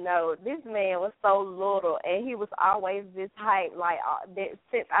want you to know, this man was so little, and he was always this hype. Like,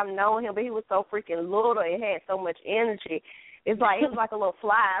 since I've known him, but he was so freaking little and had so much energy. It's like he was like a little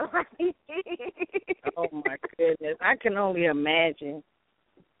fly. Oh my goodness, I can only imagine.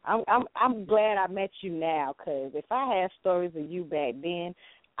 I'm glad I met you now, because if I had stories of you back then,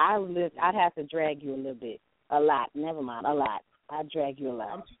 I'd have to drag you a little bit, a lot. Never mind, a lot. I'd drag you a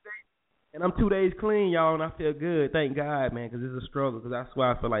lot. I'm 2 days clean, y'all, and I feel good. Thank God, man, because it's a struggle. Because that's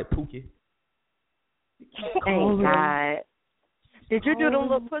why I feel like Pookie. Thank God. Did you do them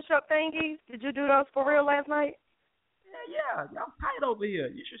little push-up thingies? Did you do those for real last night? Yeah. Y'all tight over here.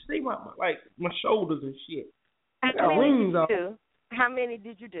 You should see my shoulders and shit. How many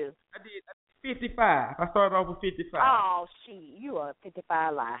did you do? I did 55. I started off with 55. Oh, shit. You are a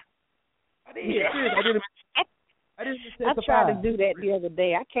 55 lie. I did. I tried to do that the other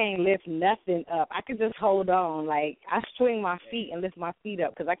day. I can't lift nothing up. I can just hold on. Like, I swing my feet and lift my feet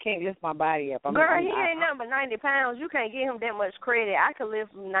up because I can't lift my body up. Girl, he ain't nothing but 90 pounds. You can't give him that much credit. I could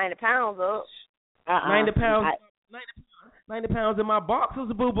lift 90 pounds up. 90 pounds. 90 pounds in my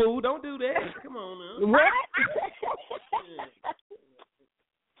boxers, boo-boo. Don't do that. Come on now. What?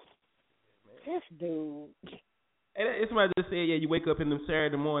 This dude. Hey, somebody just said, yeah, you wake up in them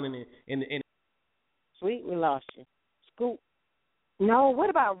Saturday morning and Sweet, we lost you. Scoop. No, what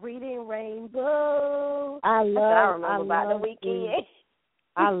about Reading Rainbow? I remember about the weekend.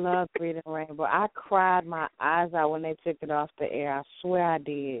 I love Reading Rainbow. I cried my eyes out when they took it off the air. I swear I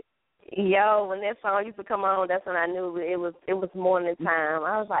did. Yo, when that song used to come on, that's when I knew it was morning time.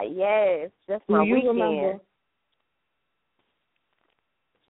 I was like, yes, that's my weekend.